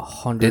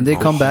 100. Didn't they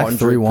come back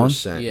 3-1?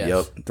 100%. Yes,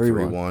 Yep,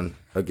 3-1. 3-1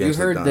 You against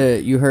heard the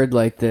you heard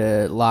like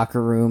the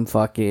locker room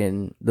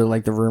fucking the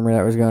rumor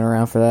that was going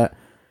around for that.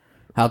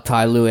 How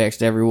Ty Lue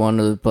asked every one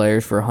of the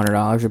players for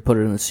 $100 to put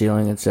it in the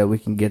ceiling and said we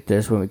can get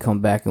this when we come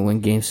back and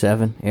win Game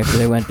 7 after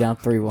they went down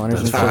 3-1 or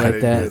something I like didn't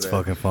hear that. It's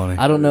fucking funny.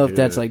 I don't know if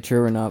that's like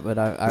true or not, but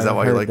I Is that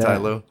why you heard like Ty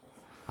Lue?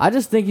 I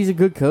just think he's a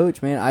good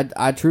coach, man.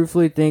 I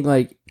truthfully think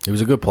like He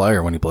was a good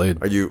player when he played.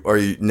 Are you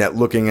net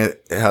looking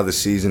at how the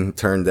season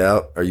turned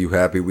out? Are you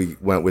happy we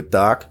went with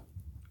Doc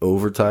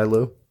over Ty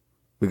Lue?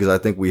 Because I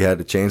think we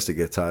had a chance to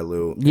get Ty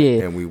Lue,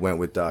 Yeah. and we went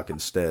with Doc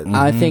instead.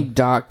 I think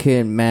Doc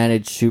can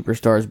manage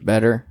superstars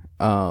better.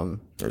 I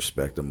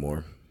respect him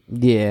more.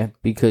 Yeah,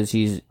 because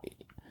he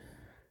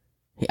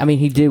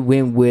did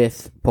win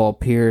with Paul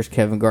Pierce,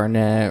 Kevin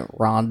Garnett,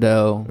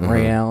 Rondo,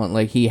 Ray Allen.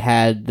 Like, he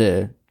had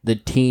the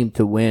team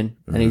to win,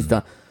 and he's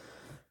done.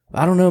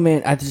 I don't know,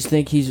 man. I just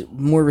think he's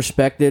more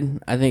respected.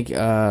 I think,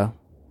 I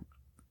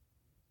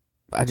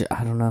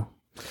don't know.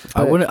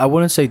 I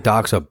wouldn't say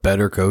Doc's a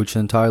better coach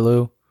than Ty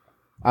Lue,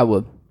 I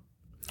would.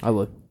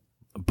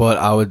 but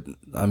I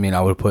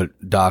would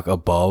put Doc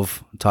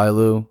above Ty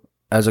Lue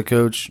as a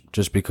coach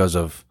just because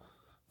of,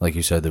 like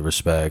you said, the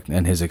respect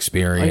and his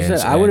experience. Like I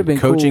said, I would've and been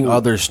coaching cool-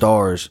 other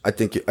stars. I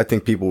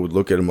think people would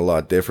look at him a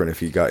lot different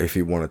if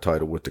he won a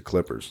title with the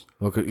Clippers.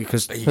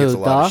 Because He gets a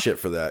lot Doc? of shit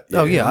for that.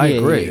 Oh, yeah, I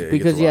agree. he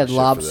because gets a he lot had of shit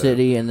Lob for that.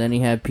 City, and then he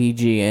had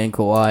PG and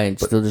Kawhi, and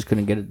still just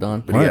couldn't get it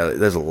done. But yeah,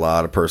 there's a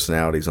lot of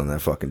personalities on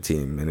that fucking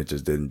team, and it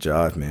just didn't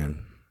jive,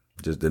 man.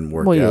 It just didn't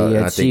work Well, yeah, out. you And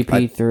had I think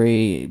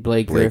CP3,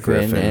 Blake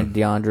Griffin, and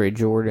DeAndre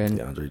Jordan.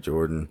 DeAndre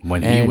Jordan.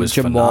 when he and was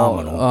Jamal,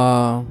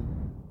 phenomenal.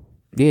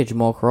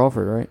 Jamal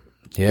Crawford, right?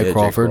 Yeah, Jay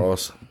Crawford.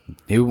 Cross.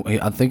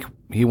 I think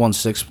he won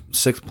sixth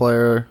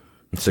player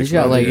He's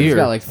got like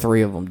year.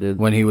 3 of them, dude.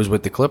 when he was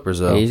with the Clippers,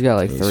 though. Yeah, he's got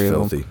like He's 3 of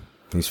them. filthy.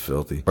 He's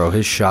filthy. Bro,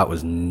 his shot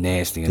was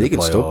nasty in He the can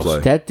playoffs. still play.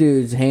 That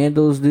dude's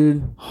handles,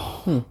 dude.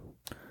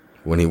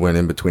 When he went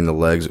in between the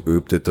legs,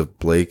 ooped it to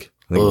Blake.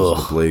 I think it was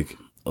Ugh. to Blake.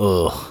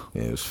 Ugh,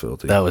 Yeah, it was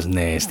filthy. that was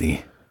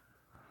nasty.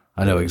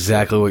 I know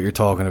exactly what you're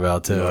talking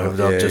about too. I'm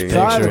Yeah, just yeah,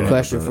 So I have picturing a it.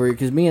 question for you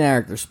because me and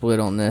Eric are split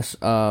on this.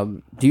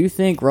 Do you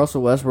think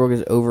Russell Westbrook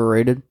is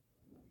overrated?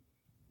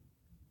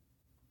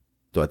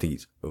 Do I think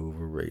he's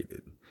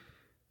overrated?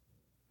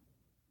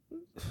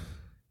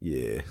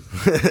 Yeah.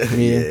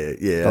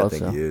 yeah. I Thought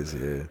think so. he is.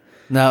 Yeah.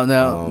 Now,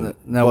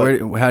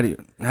 but-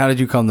 how did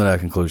you come to that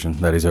conclusion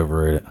that he's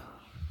overrated?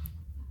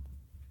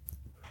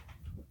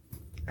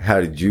 How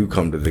did you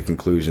come to the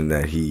conclusion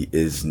that he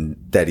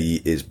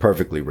is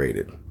perfectly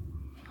rated?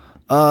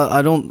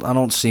 I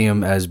don't see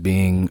him as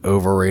being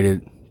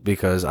overrated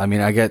because I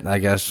mean I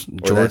guess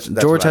George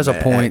that's George what I has a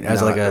meant, point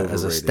as not like as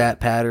a overrated. stat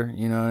patter.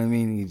 You know what I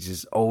mean? He's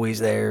just always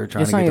there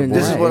trying It's to not get the even ball.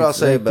 This is that. what I'll It's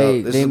say like about-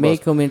 they, this they is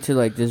make about- him into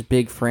like this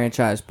big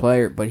franchise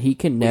player, but he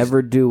can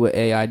never do what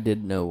AI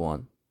did no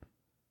one.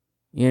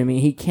 You know what I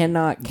mean? He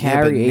cannot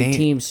carry a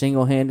team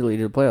single handedly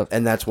to the playoffs.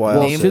 And that's why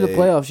Well, I'll to the say-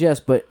 playoffs, yes,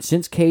 but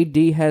since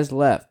KD has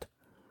left,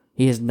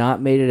 he has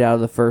not made it out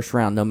of the first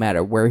round, no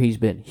matter where he's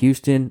been.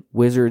 Houston,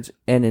 Wizards,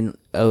 and in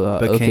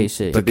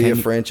OKC. To be a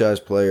franchise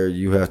player,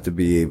 you have to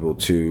be able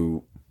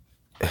to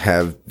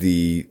have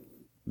the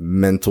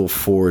mental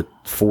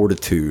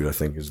fortitude, I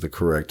think is the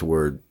correct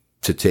word,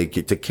 to take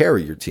it to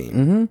carry your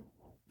team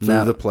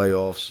through the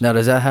playoffs. Now,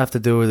 does that have to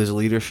do with his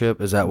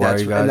leadership? Is that why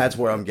you guys? And that's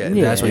where I'm getting.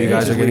 Yeah, that's what you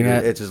guys are getting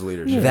at. It's his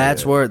leadership.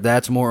 That's where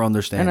that's more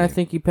understanding. And I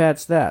think he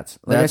pads stats.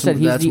 Like That's- I said,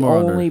 he's that's the more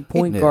under- only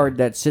point yeah. guard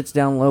that sits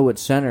down low at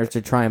center to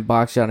try and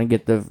box out and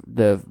get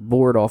the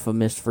board off a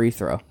missed free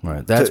throw.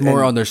 right. That's To- more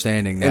and-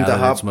 understanding now. and to That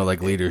hop- it's more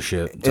like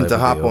leadership. And type to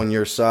of hop deal. on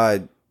your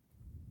side,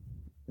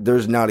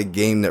 there's not a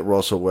game that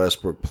Russell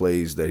Westbrook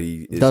plays that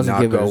he is Doesn't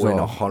not give it his going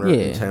all.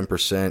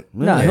 110%.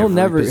 No, he'll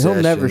never short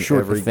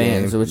every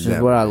defense, game. which is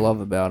Never. what I love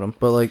about him.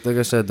 But like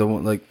I said,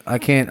 I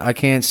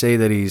can't say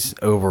that he's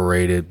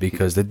overrated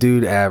because the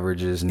dude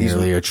averages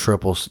nearly a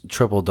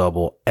triple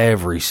double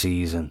every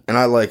season. And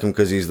I like him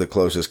because he's the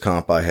closest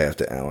comp I have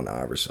to Allen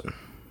Iverson.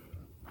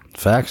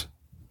 Facts.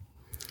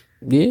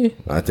 Yeah,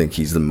 I think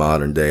he's the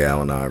modern day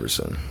Allen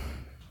Iverson.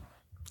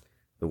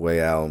 The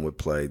way Allen would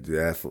play,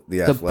 the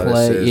athleticism,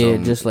 play, yeah,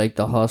 just like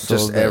the hustle,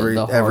 just the every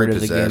heart every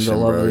of the game, possession, the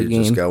love bro. of the You're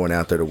game. just going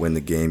out there to win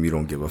the game. You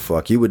don't give a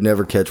fuck. He would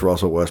never catch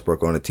Russell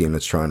Westbrook on a team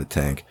that's trying to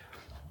tank,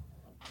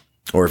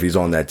 or if he's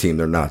on that team,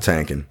 they're not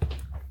tanking.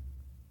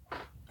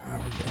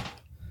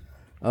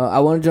 I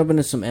want to jump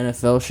into some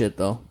NFL shit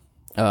though,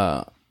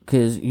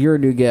 because you're a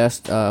new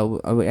guest.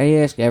 I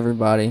ask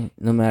everybody,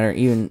 no matter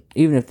even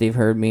if they've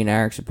heard me and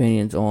Eric's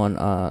opinions on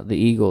the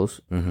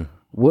Eagles. Mm-hmm.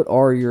 What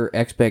are your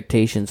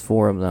expectations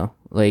for them though?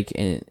 Like,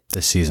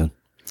 This season.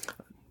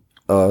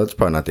 That's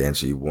probably not the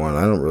answer you want.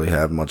 I don't really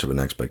have much of an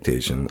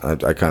expectation.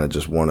 I kind of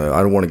just want to.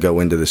 I don't want to go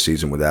into the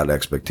season without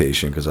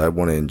expectation because I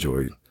want to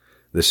enjoy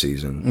the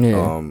season.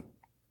 Yeah.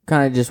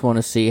 kind of just want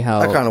to see how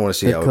I kinda wanna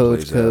see the how it coach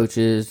plays out.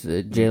 coaches.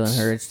 Jalen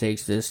Hurts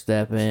takes this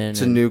step in.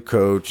 It's a new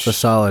coach. It's a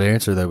solid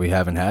answer that we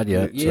haven't had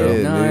yet. Yeah,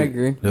 So. no, I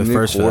agree. The New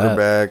first for that.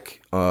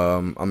 quarterback.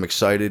 I'm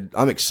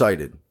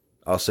excited.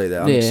 I'll say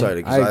that. I'm Yeah,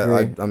 excited I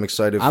agree. because I'm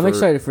excited. I'm for,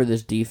 excited for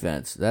this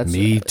defense. That's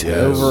Me too.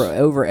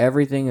 Over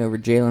everything, over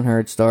Jalen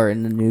Hurts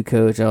starting the new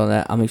coach, all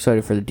that. I'm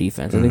excited for the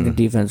defense. I think the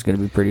defense is going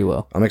to be pretty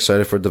well. I'm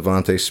excited for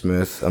Devontae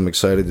Smith. I'm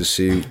excited to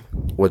see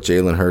what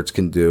Jalen Hurts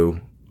can do.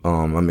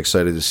 I'm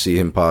excited to see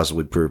him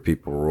possibly prove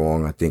people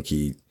wrong. I think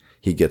he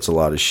gets a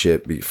lot of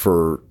shit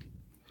for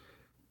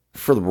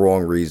the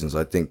wrong reasons.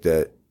 I think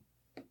that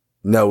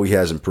no, he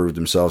hasn't proved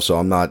himself. So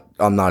I'm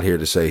not here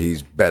to say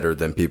he's better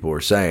than people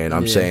are saying.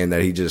 I'm saying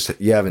that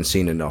you haven't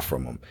seen enough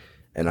from him,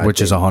 and I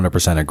Which is think,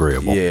 100%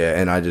 agreeable. yeah.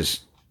 And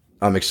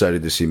I'm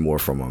excited to see more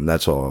from him.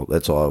 That's all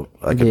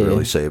I can Yeah.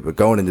 really say. But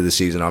going into the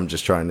season, I'm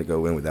just trying to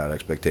go in without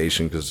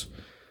expectation because.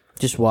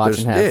 Just watch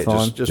and have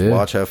fun. Just Yeah.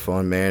 watch, have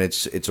fun, man.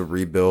 It's a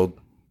rebuild.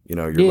 You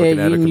know, you're Yeah, looking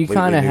at a completely you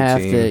kind of new have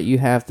team. to. You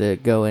have to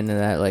go into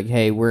that like,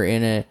 hey, we're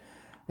in a.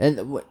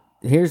 And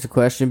here's the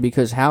question: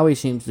 because Howie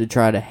seems to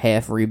try to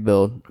half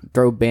rebuild,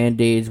 throw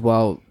band-aids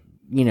while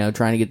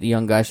trying to get the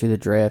young guys through the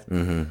draft.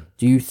 Mm-hmm.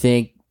 Do you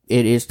think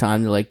it is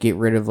time to get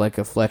rid of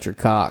a Fletcher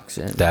Cox?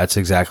 And That's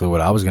exactly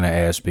what I was going to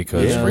ask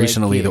because Yeah,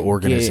 recently like, the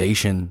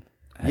organization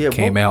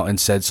came well, out and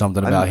said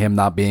something about him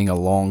not being a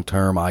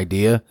long-term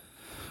idea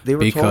they were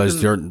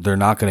because talking, they're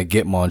not going to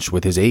get much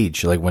with his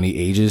age. Like when he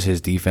ages, his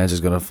defense is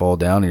going to fall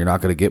down and you're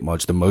not going to get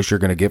much. The most you're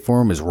going to get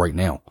for him is right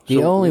now.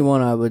 the only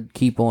one I would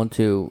keep on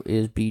to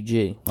is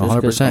BG. Just 'cause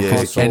 100%. the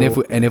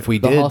hustle- And if we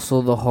the did,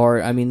 hustle, the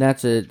heart. I mean,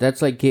 that's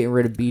like getting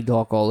rid of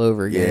B-Doc all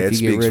over again. yeah, if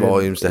it you get speaks rid of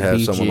volumes to have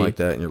BG. someone like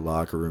that in your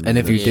locker room. and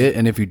if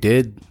you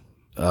did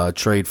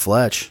trade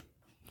Fletch,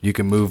 you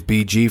can move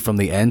BG from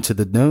the end to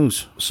the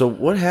nose. So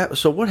what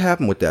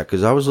happened with that?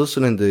 Because I was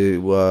listening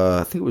to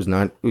I think it was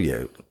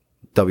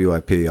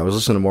WIP. I was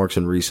listening to Marks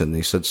and Reese, and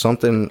he said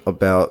something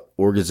about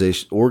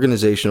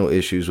organizational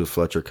issues with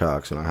Fletcher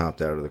Cox, and I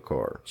hopped out of the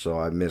car. So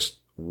I missed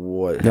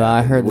what. No,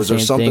 I heard the was there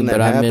same something thing, that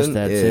but I happened? missed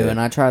that too. Yeah. And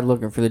I tried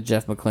looking for the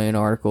Jeff McClain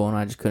article, and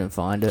I just couldn't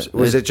find it.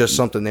 Was it just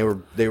something they were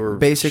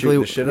Basically,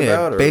 shooting the shit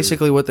about? Or?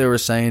 basically what they were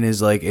saying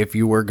is if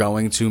you were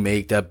going to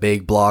make that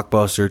big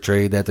blockbuster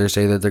trade that they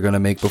say that they're going to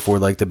make before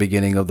the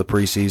beginning of the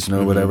preseason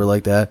or whatever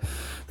like that,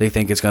 they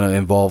think it's going to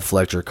involve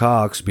Fletcher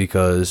Cox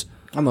because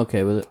I'm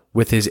okay with it.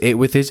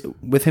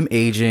 with him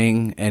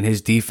aging and his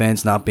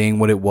defense not being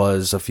what it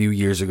was a few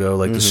years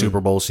ago, the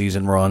Super Bowl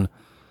season run.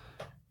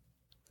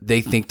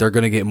 They think they're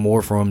going to get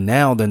more from him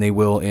now than they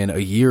will in a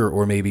year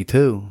or maybe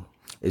two.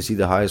 Is he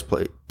the highest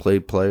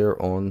played player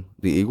on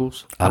the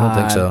Eagles? I don't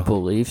think so. I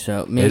believe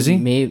so. Maybe, Is he?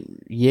 Maybe,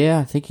 yeah,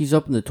 I think he's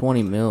up in the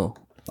 20 mil.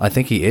 I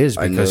think he is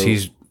because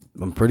know-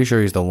 I'm pretty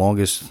sure he's the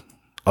longest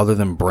Other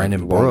than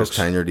Brandon Brooks.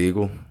 Tenured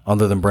Eagle.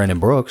 Other than Brandon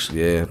Brooks.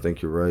 Yeah, I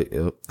think you're right.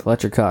 Yep.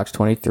 Fletcher Cox,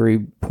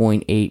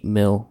 23.8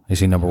 mil. Is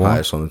he number one?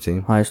 Highest on the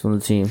team. Highest on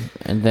the team.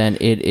 And then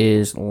it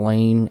is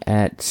Lane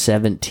at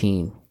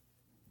 17.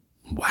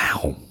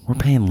 Wow. We're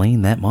paying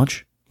Lane that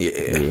much?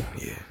 Yeah.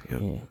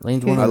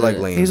 Lane's one I of like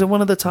the, Lane. He's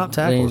one of the top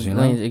tackles,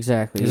 Lane's,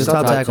 exactly. He's a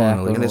top tackle in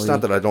the league. And it's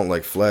not that I don't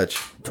like Fletch.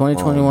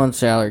 2021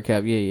 salary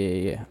cap.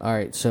 Yeah. All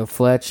right, so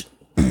Fletch,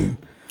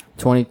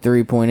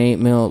 23.8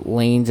 mil.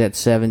 Lane's at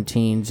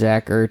 17.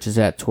 Zach Ertz is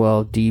at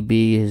 12.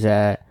 DB is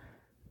at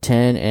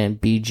 10. And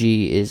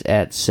BG is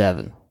at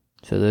 7.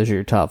 So those are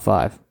your top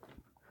 5.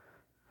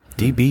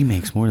 DB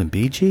makes more than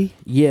BG?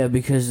 Yeah,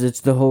 because it's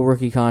the whole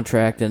rookie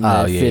contract and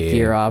the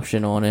fifth-year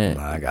option on it.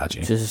 I got you.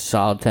 It's just a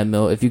solid 10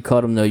 mil. If you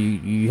cut him, though,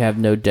 you have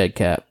no dead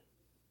cap.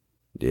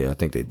 Yeah, I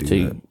think they do So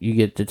that. you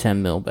get the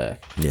 10 mil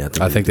back. Yeah,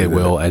 I think they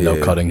will end up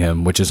Yeah. cutting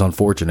him, which is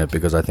unfortunate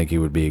because I think he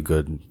would be a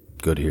good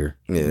here.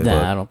 Yeah,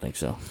 Nah, I don't think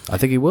so. I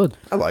think he would.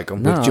 I like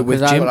him. No. With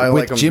because Jim, I like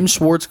with him. Jim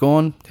Schwartz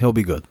gone, he'll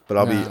be good. But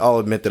I'll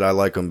admit that I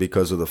like him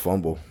because of the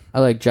fumble. I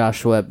like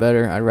Josh Sweat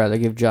better. I'd rather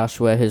give Josh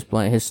Sweat his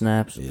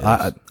snaps.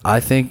 Yeah. I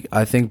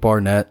think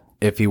Barnett,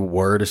 if he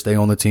were to stay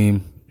on the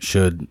team,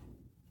 should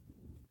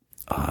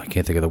I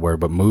can't think of the word,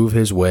 but move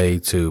his way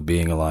to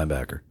being a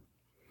linebacker.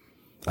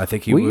 I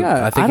think he would.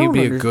 I think he'd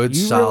be a good,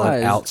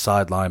 solid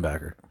outside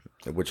linebacker,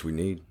 Which we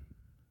need.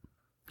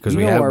 because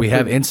we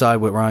have inside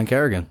with Ryan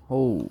Kerrigan.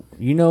 Oh,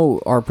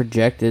 our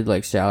projected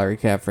salary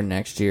cap for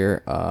next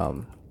year,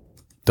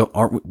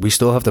 We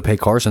still have to pay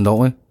Carson, don't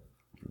we?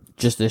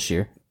 just this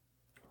year,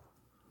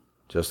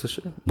 Just this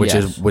year?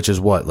 Which is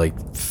what, like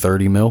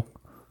 30 mil?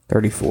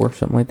 34,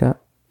 something like that.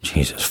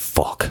 Jesus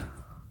fuck.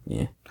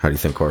 Yeah. How do you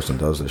think Carson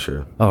does this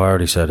year? Oh, I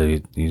already said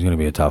he's going to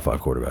be a top 5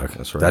 quarterback.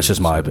 That's right. That's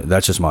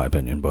just my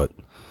opinion, but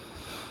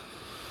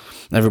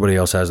everybody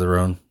else has their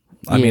own.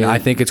 I mean, I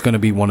think it's going to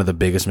be one of the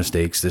biggest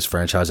mistakes this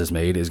franchise has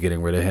made is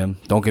getting rid of him.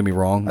 Don't get me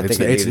wrong;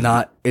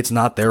 it's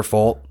not their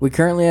fault. We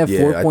currently have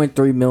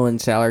 4.3 million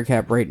salary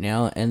cap right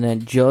now, and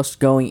then just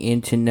going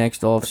into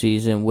next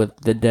offseason with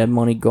the dead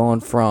money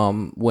gone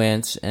from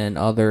Wentz and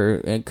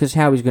because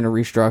Howie's going to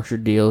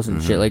restructure deals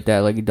and shit like that,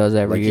 like he does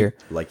every year.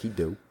 Like he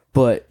do.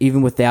 But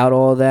even without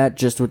all that,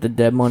 just with the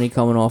dead money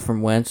coming off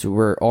from Wentz,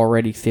 we're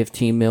already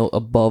 15 mil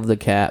above the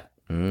cap,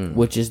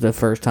 which is the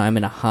first time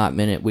in a hot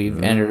minute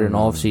we've entered an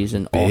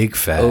offseason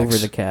over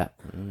the cap.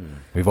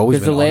 We've always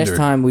been Because the last under.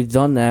 time we've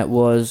done that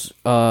was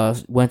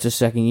Wentz's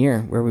second year,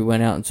 where we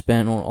went out and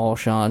spent on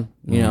Alshon,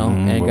 and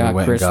where we got went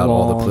and Chris got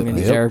all the Long and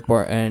yep. Derek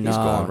Bart and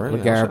gone, right?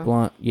 LeGarrette Alshon?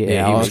 Blunt.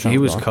 Yeah, Alshon's he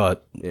was gone.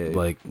 cut. Yeah.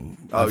 Like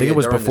Oh, I think yeah, it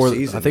was during before. the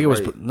season, I think it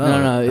was right.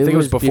 No, I think it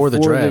was before the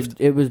draft.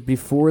 It was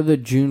before the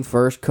June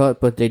 1st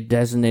cut, but they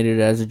designated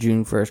it as a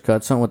June 1st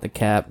cut. Something with the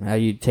cap, how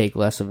you take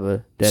less of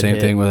a dead Same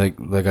hit. thing with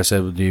like I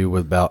said with you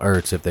with about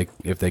Ertz.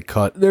 If they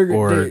cut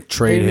or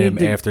trade they him need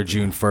to- after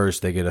June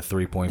 1st, they get a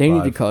 3.5. They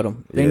need to cut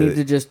him. They need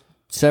to just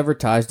sever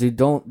ties, dude.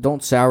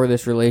 Don't sour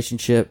this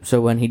relationship.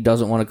 So when he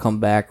doesn't want to come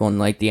back on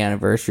the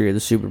anniversary of the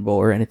Super Bowl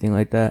or anything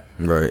like that,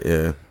 Right,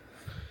 yeah.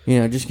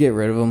 just get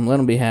rid of him. Let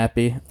him be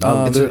happy.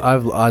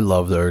 I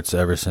loved Ertz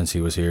ever since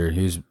he was here.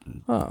 He's He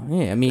It's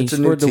a new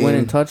scored the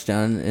winning team.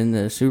 touchdown in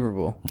the Super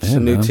Bowl. It's a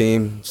new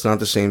team. It's not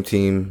the same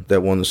team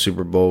that won the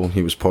Super Bowl.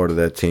 He was part of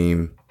that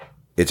team.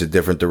 It's a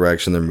different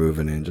direction they're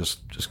moving in.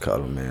 Just cut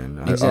him,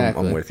 man.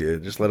 Exactly. I'm with you.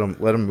 Just let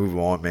him move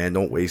on, man.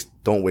 Don't waste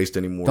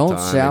any more time. Don't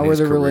in sour his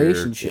the career.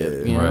 relationship.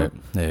 Yeah. You know? right.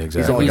 Yeah,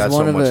 exactly. only He's got so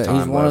one of much the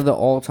time one of left. the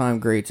all time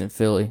greats in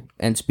Philly.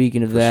 And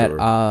speaking of that,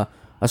 sure.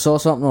 I saw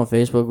something on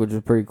Facebook which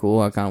was pretty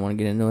cool. I kind of want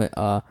to get into it.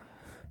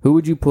 Who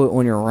would you put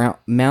on your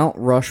Mount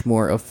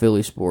Rushmore of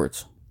Philly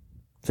sports?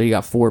 So you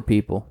got 4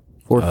 people,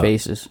 4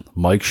 faces.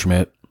 Mike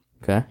Schmidt,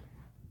 Okay,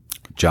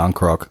 John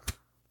Kruk,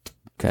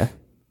 okay,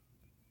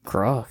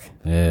 Croc.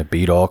 yeah,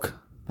 B-Dawk.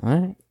 All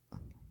right.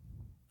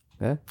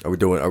 Okay. Are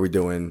we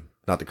doing?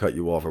 Not to cut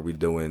you off. Are we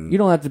doing? You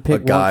don't have to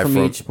pick guy one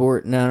from each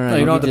sport. No. No,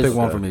 you don't have to just- pick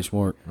one from each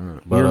sport.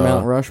 But You're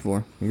Mount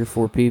Rushmore. You're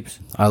 4 peeps.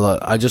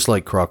 I just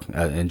like Kruk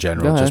in Go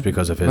general, ahead. just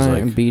because of his All right,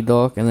 like and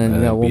B-Dawk, and then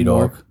you got one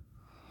more. B-Dawk.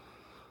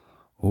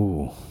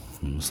 Ooh,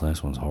 this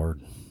last one's hard.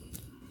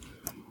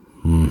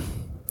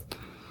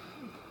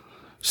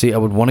 See, I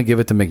would want to give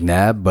it to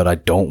McNabb, but I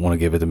don't want to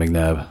give it to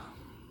McNabb.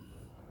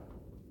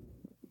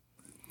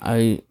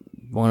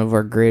 One of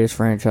our greatest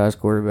franchise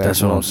quarterbacks.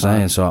 That's of what all I'm saying.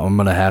 time. So I'm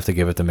gonna have to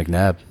give it to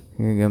McNabb.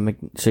 You're going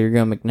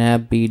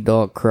McNabb,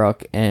 B-Dawk,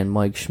 Kruk, and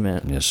Mike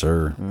Schmidt. Yes,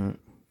 sir. You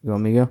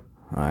want me to go?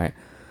 All right.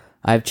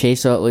 I have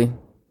Chase Utley,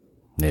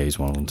 Yeah, he's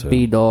one of them too.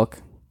 B-Dawk,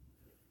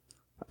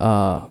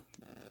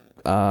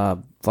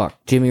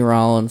 Jimmy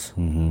Rollins,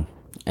 and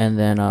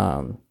then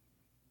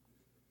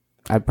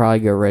I'd probably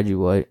go Reggie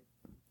White.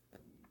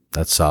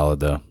 That's solid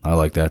though. I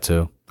like that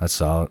too. That's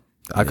solid.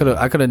 I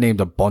could have named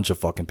a bunch of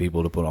fucking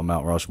people to put on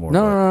Mount Rushmore. but-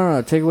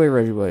 No. Take away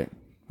Reggie White.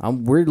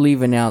 We're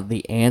leaving out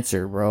the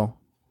answer, bro.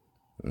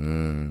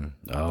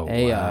 Oh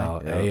AI.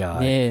 wow,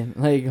 AI. Yeah,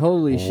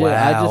 holy shit.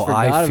 I Wow, just forgot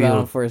I about feel-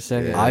 him for a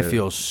second. I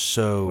feel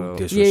so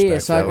disrespectful. Yeah.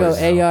 So I go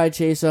AI,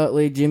 Chase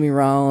Utley, Jimmy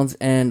Rollins,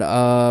 and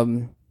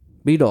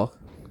B-Dawk.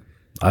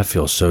 I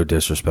feel so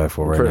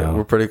disrespectful right We're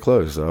now. pretty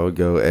close. I would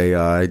go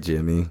AI,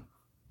 Jimmy,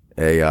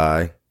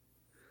 AI.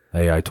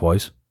 AI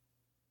twice.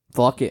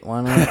 Fuck it,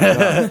 why not?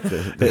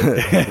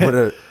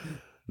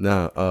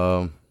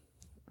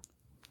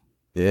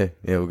 Yeah,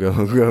 we'll go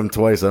him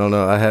twice. I don't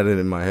know. I had it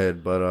in my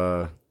head,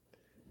 but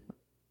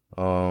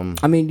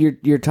I mean,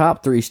 your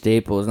top three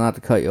staples, not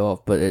to cut you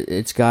off, but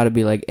it's got to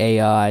be like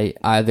AI.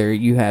 Either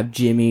you have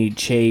Jimmy,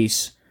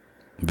 Chase,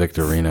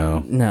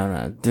 Victorino.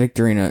 no,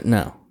 Victorino,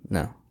 no.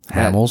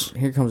 Hamels?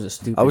 Here comes a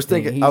stupid. I was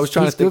thing. thinking- I was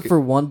trying he's to think- good for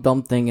one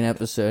dumb thing an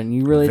episode, and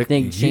you really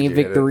think Shane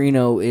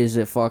Victorino is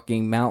a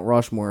fucking Mount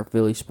Rushmore of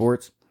Philly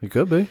sports? He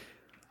could be.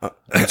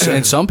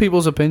 In some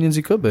people's opinions,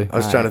 he could be. I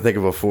was trying to think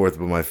of a fourth,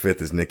 but my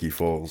fifth is Nicky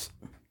Foles.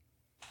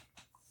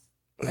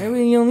 I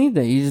mean, you don't need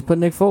that. You just put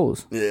Nick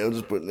Foles. Yeah, I'll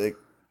just put Nick.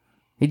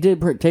 He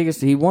did take us.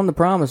 He won the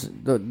promise.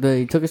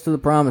 He took us to the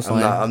promised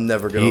land. I'm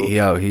never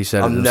gonna. He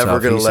said it I'm himself. never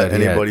gonna He let said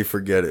he had- anybody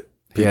forget it.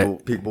 he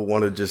had- People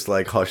want to just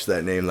like hush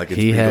that name like it's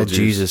He had Beetlejuice.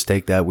 Jesus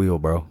take that wheel,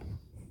 bro.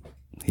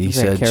 He Is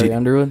that said, Carrie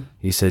Underwood?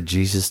 he said,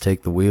 Jesus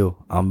take the wheel.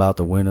 I'm about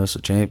to win us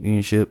a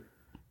championship.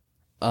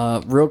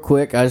 Real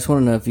quick, I just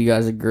want to know if you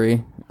guys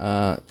agree.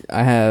 I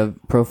have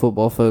Pro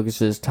Football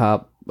Focus's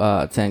top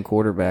 10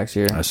 quarterbacks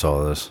here. I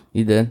saw this.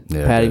 You did?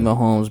 Yeah, I Patty did.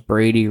 Mahomes,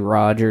 Brady,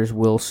 Rodgers,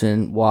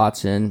 Wilson,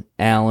 Watson,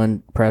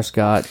 Allen,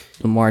 Prescott,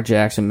 Lamar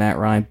Jackson, Matt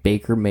Ryan,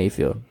 Baker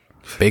Mayfield.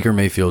 Baker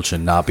Mayfield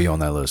should not be on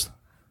that list.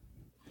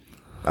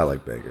 I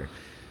like Baker.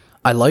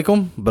 I like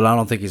him, but I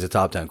don't think he's a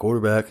top 10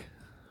 quarterback.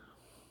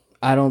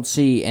 I don't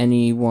see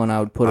anyone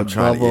I would put I'm above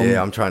trying to- him.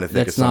 yeah, I'm trying to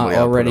think that's of not somebody I'd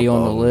put already on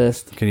the above him.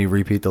 list. Can you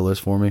repeat the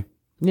list for me?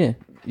 Yeah,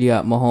 you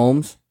got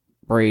Mahomes,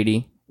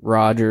 Brady,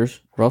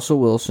 Rodgers, Russell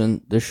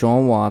Wilson,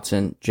 Deshaun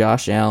Watson,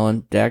 Josh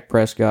Allen, Dak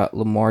Prescott,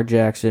 Lamar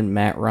Jackson,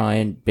 Matt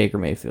Ryan, Baker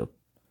Mayfield.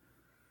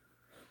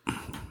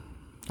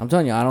 I'm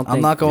telling you, I don't. I'm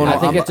think, not going I on-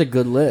 think I'm- it's a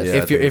good list. Yeah.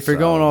 I If you're think if you're it's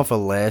going solid. off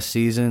of last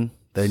season,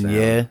 then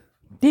yeah.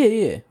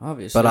 Yeah,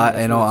 obviously. But That's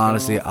in all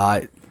what's going honesty,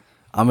 on.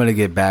 I'm gonna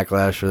get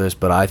backlash for this,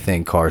 but I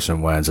think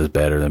Carson Wentz is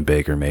better than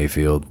Baker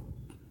Mayfield.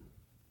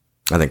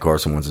 I think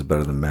Carson Wentz is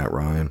better than Matt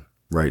Ryan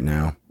right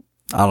now.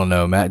 I don't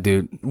know, Matt,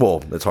 dude.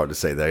 Well, it's hard to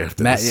say that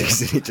after Matt, the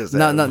season he just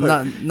not, had, not,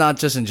 but not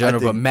just in general,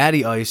 think- but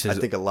Matty Ice has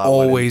I think a lot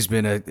always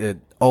been a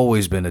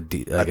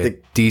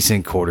think-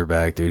 decent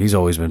quarterback, dude. He's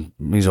always been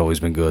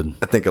good.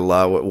 I think a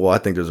lot. Well, I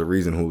think there's a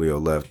reason Julio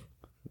left.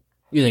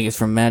 You think it's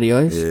from Matty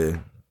Ice? Yeah,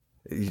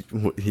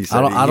 he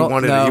said I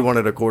don't know. he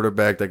wanted a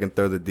quarterback that can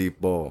throw the deep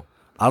ball.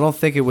 I don't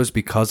think it was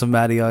because of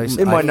Matty Ice.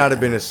 It might not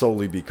have been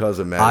solely because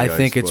of Matty I Ice,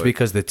 think it's but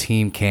because the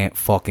team can't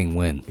fucking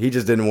win. he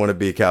just didn't want to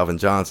be Calvin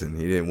Johnson.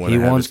 He didn't want He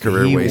to have wants- his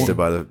career he wasted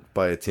wa-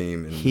 by a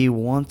team. And He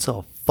wants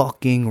a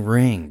fucking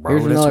ring, bro.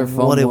 Here's another That's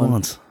fun what it one.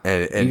 wants.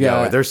 and You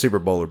got- they're Super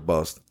Bowl or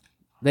bust.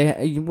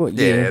 Yeah,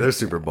 They're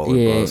Super Bowl or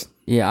Yeah, bust.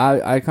 yeah.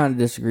 I kind of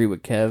disagree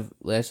with Kev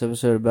last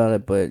episode about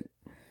it, but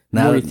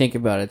Now- the more you think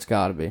about it, it's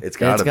got to be. It's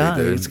gotta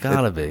be, dude. It's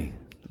gotta be.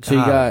 So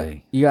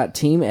Gotta you got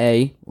Team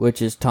A,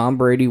 which is Tom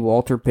Brady,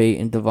 Walter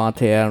Payton,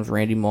 Devontae Adams,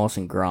 Randy Moss,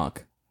 and Gronk.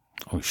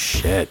 Oh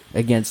shit.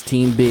 Against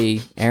Team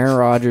B, Aaron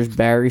Rodgers,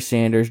 Barry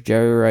Sanders,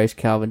 Jerry Rice,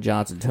 Calvin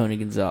Johnson, Tony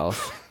Gonzalez.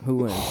 Who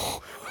wins?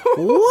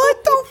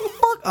 What the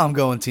fuck? I'm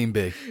going Team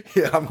B.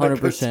 Yeah, I'm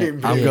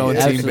 100%. I'm going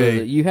Team B.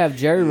 Absolutely. You have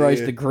Jerry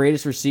Rice, the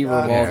greatest receiver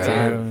of all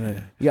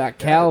time. You got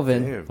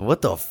Calvin.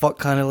 What the fuck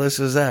kind of list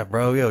is that,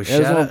 bro? Yo, That was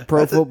shout on out,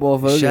 Pro Football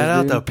Focus. shout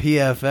out dude. to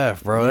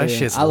PFF, bro. That Yeah.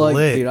 shit's I like,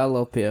 lit. dude. I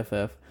love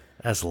PFF.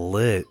 That's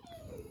lit.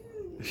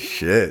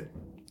 Shit.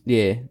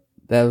 Yeah,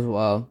 that was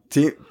wild.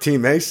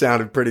 Team A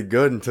sounded pretty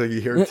good until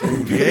you hear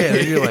Team B. Yeah,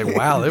 you're like,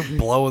 wow, they're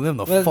blowing them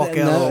the fuck out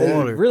of the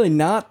water. Really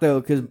not though,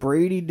 because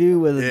Brady do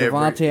with Yeah,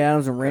 Devontae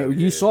Adams and Randy.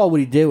 You saw what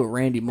he did with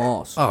Randy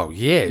Moss. Oh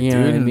yeah, You dude.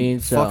 know what I in mean?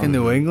 So- fucking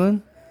New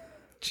England.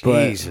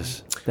 But-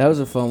 Jesus. That was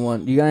a fun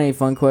one. You got any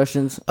fun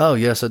questions? Oh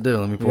yes, I do.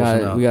 Let me pull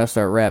some out. We got to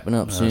start wrapping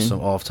up soon.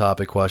 Some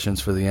off-topic questions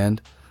for the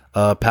end.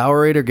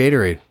 Powerade or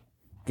Gatorade?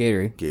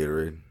 Gatorade.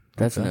 Gatorade.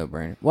 That's a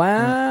no-brainer.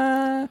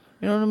 Wow.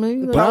 You know what I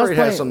mean? When I was Powerade has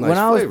playing, some nice when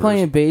I was flavors.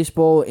 playing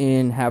baseball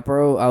in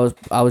Hapro,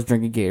 I was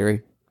drinking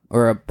Gatorade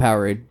or a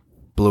Powerade.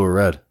 Blue or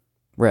red?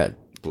 Red.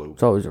 Blue.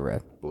 It's always a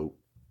red. Blue.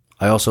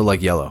 I also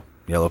like yellow.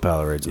 Yellow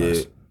Powerade's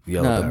nice.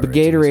 Yellow No, but Powerade's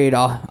nice. Gatorade,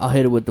 I'll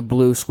hit it with the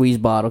blue squeeze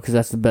bottle because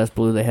that's the best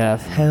blue they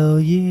have. Hell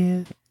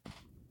yeah.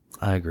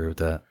 I agree with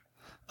that.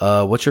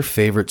 What's your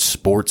favorite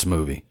sports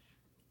movie?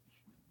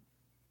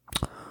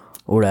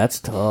 Oh, that's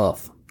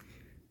tough.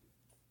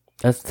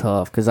 That's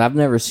tough because I've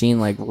never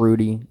seen like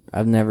Rudy.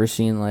 I've never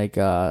seen like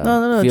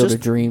Field just, of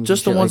Dreams.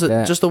 Just the and shit ones like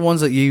that, just the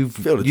ones that you've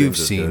Field of you've Dreams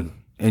is seen good.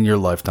 in your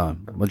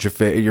lifetime. What's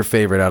your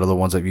favorite out of the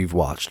ones that you've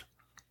watched?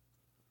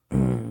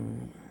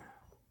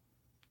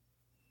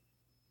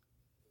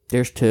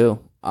 There's two.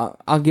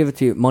 I'll give it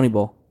to you.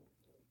 Moneyball.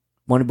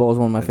 Moneyball is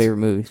one of my favorite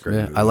movies. Great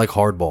Yeah, movie. I like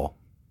Hardball.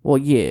 Well,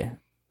 yeah.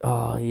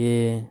 Oh,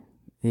 yeah.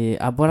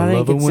 Yeah, but I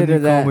didn't consider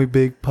that.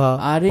 Big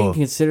Pop. I didn't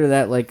consider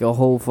that like a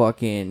whole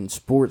fucking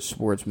sports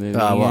movie. You know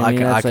well, what I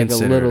mean? I That's like a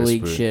consider it little a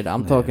league sport. shit.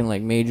 I'm talking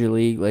like major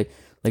league, like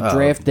Oh.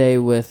 Draft Day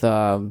with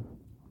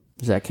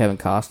is that Kevin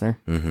Costner?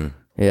 Mm-hmm.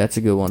 Yeah, that's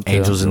a good one too.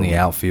 Angels in the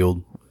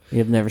Outfield.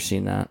 You've never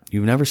seen that?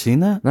 You've never seen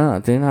that? No,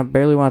 dude, I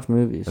barely watch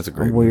movies. That's a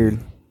great I'm weird.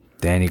 movie.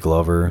 Danny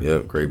Glover. Yeah,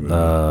 great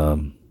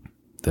movie.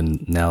 The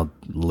now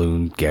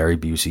loon Gary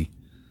Busey.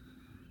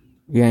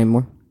 You got any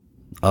more?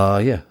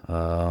 Yeah.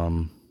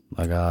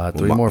 I got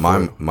three more.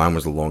 Mine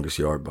was The Longest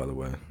Yard, by the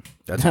way.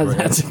 That's great.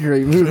 That's a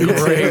great movie.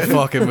 Great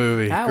fucking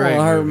movie. I Great want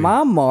to hurt movie.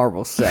 my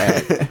marble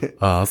sack.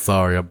 Oh,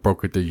 sorry, I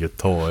broke into your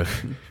toy.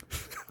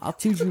 I'll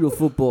teach you the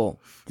football.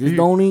 Just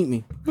don't eat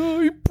me. Oh,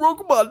 you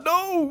broke my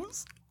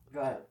nose.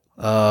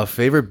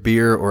 Favorite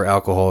beer or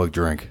alcoholic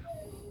drink?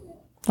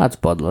 That's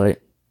Bud Light.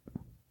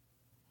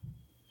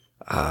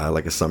 I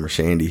like a summer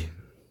shandy.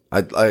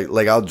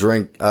 I'll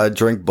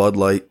drink Bud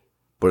Light,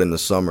 but in the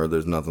summer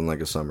there's nothing like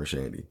a summer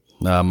shandy.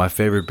 My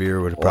favorite beer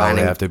would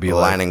probably have to be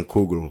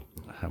Kugel.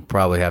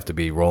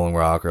 Rolling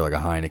Rock or like a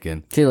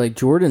Heineken. See, like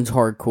Jordan's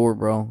hardcore,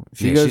 bro.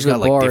 Yeah, goes she's to the got,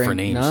 like, bar different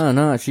and- names.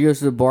 No, she goes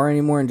to the bar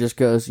anymore and just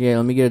goes, yeah,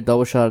 let me get a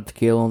double shot of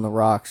tequila on the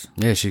rocks.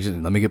 Yeah, she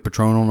said, let me get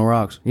Patron on the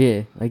rocks.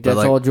 Yeah, like that's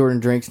like- all Jordan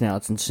drinks now.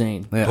 It's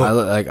insane.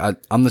 Yeah,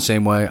 I'm the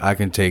same way. I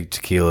can take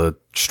tequila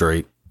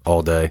straight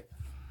all day.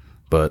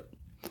 But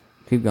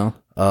Keep going.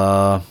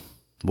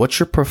 what's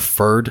your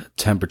preferred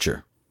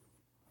temperature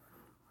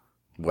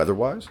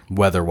Weather-wise?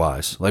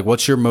 weather-wise? Like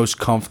what's your most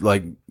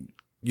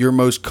your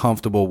most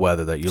comfortable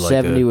weather that you like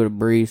 70 with a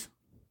breeze.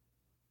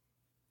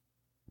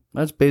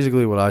 That's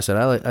basically what I said.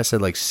 I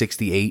said like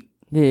 68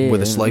 Yeah,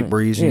 with a slight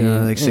breeze, you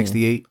know, like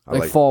 68.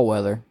 Like fall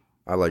weather.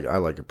 I like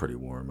it pretty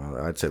warm.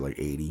 I'd say like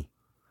 80.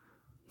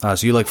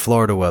 So you like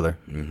Florida weather?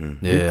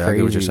 Mm-hmm. Yeah, I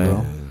get what you're crazy, saying.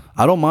 bro.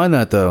 I don't mind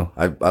that though.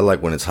 I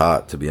like when it's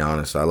hot, to be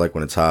honest. I like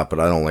when it's hot, but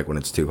I don't like when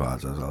it's too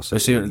hot. So I'll say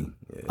See, 80.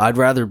 I'd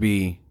rather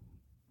be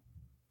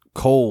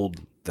cold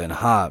than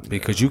hot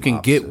because you can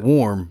get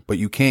warm, but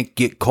you can't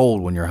get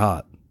cold when you're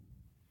hot,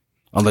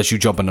 unless you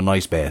jump in an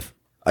ice bath.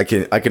 I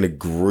can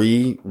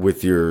agree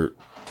with your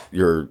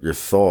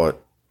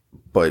thought,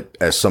 but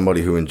as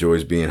somebody who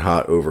enjoys being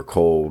hot over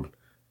cold,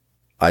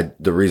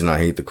 the reason I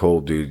hate the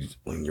cold, dude, is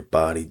when your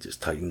body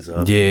just tightens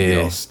up, Yeah. you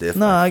get all stiff.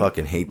 No, I I-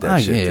 fucking hate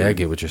that shit. Yeah, dude. I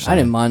get what you're saying. I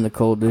didn't mind the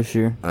cold this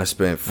year. I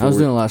spent I was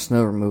doing a lot of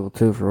snow removal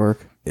too for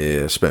work.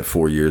 I spent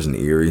 4 years in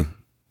Erie,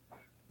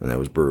 and that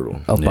was brutal.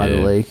 Up by the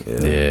lake. Yeah,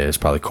 it's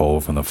probably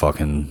cold from the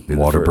fucking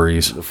water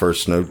breeze. The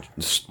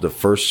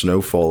first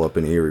snowfall up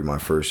in Erie, my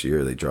first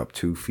year, they dropped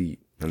 2 feet.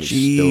 I mean,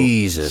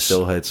 Jesus.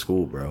 still had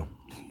school, bro,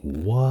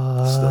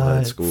 What? Still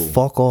had school.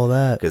 Fuck all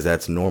that. because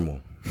that's normal.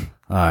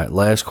 All right,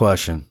 last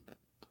question.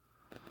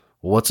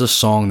 What's a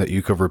song that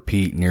you could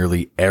repeat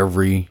nearly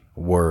every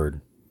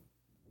word?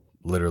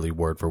 Literally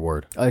word for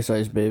word. Ice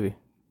Ice Baby.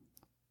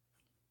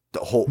 The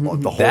whole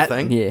That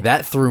thing. Yeah.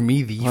 That threw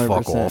me the 100%.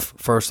 fuck off.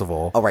 First of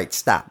all, All right,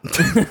 stop.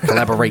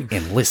 collaborate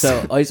and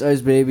listen. So Ice Ice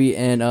Baby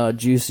and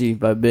Juicy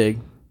by Big.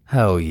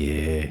 Hell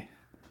yeah.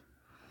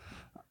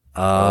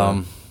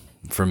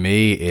 For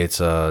me, it's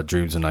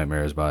Dreams and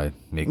Nightmares by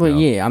Meek Well, Mill.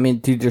 yeah, I mean,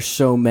 dude, there's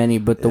so many,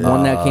 but the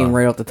one that came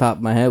right off the top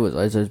of my head was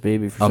Ice Ice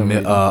Baby for some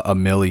reason. A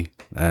Millie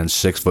and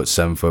 6 Foot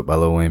 7 Foot by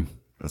Lil Wayne.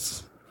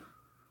 That's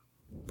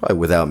probably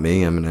Without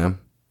Me, Eminem.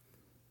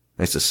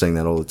 I used to sing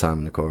that all the time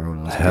in the car when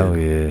I was a Hell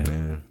kid.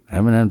 yeah.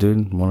 Eminem,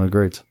 dude, one of the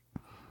greats.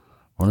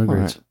 One of the All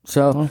greats. right.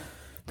 So,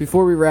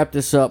 before we wrap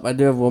this up, I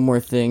do have one more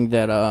thing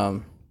that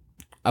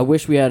I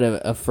wish we had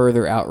a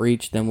further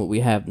outreach than what we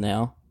have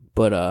now.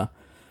 But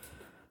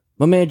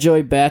my man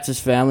Joey Batts'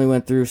 family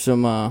went through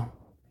some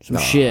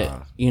shit,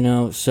 you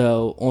know.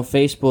 So on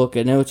Facebook,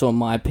 I know it's on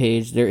my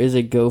page. There is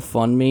a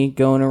GoFundMe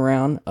going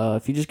around.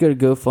 If you just go to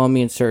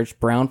GoFundMe and search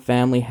Brown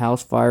Family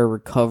House Fire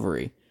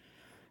Recovery,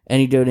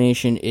 any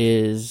donation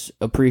is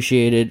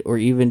appreciated, or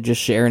even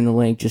just sharing the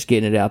link, just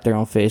getting it out there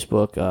on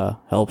Facebook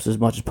helps as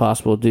much as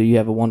possible. Dude, you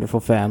have a wonderful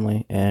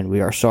family, and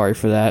we are sorry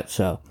for that.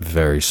 So,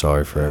 Very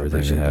sorry for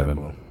everything you have.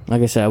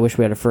 like I said, I wish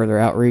we had a further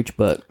outreach,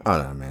 but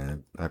Oh no,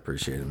 man. I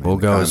appreciate it, man. We'll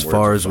The go kind as words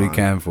far are as we fine.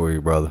 can for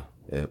you, brother.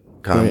 Yeah.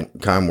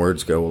 Kind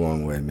words go a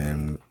long way,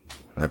 man.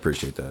 I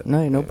appreciate that.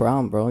 no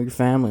problem, bro. Your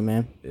family,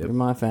 man. You're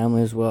my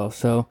family as well.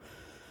 So,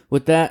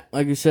 with that,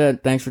 like you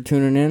said, thanks for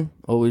tuning in.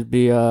 Always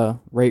be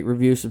rate,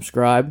 review,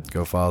 subscribe.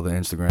 Go follow the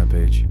Instagram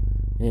page.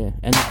 Yeah,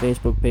 and the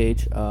Facebook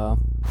page.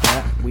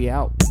 Yeah, we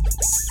out.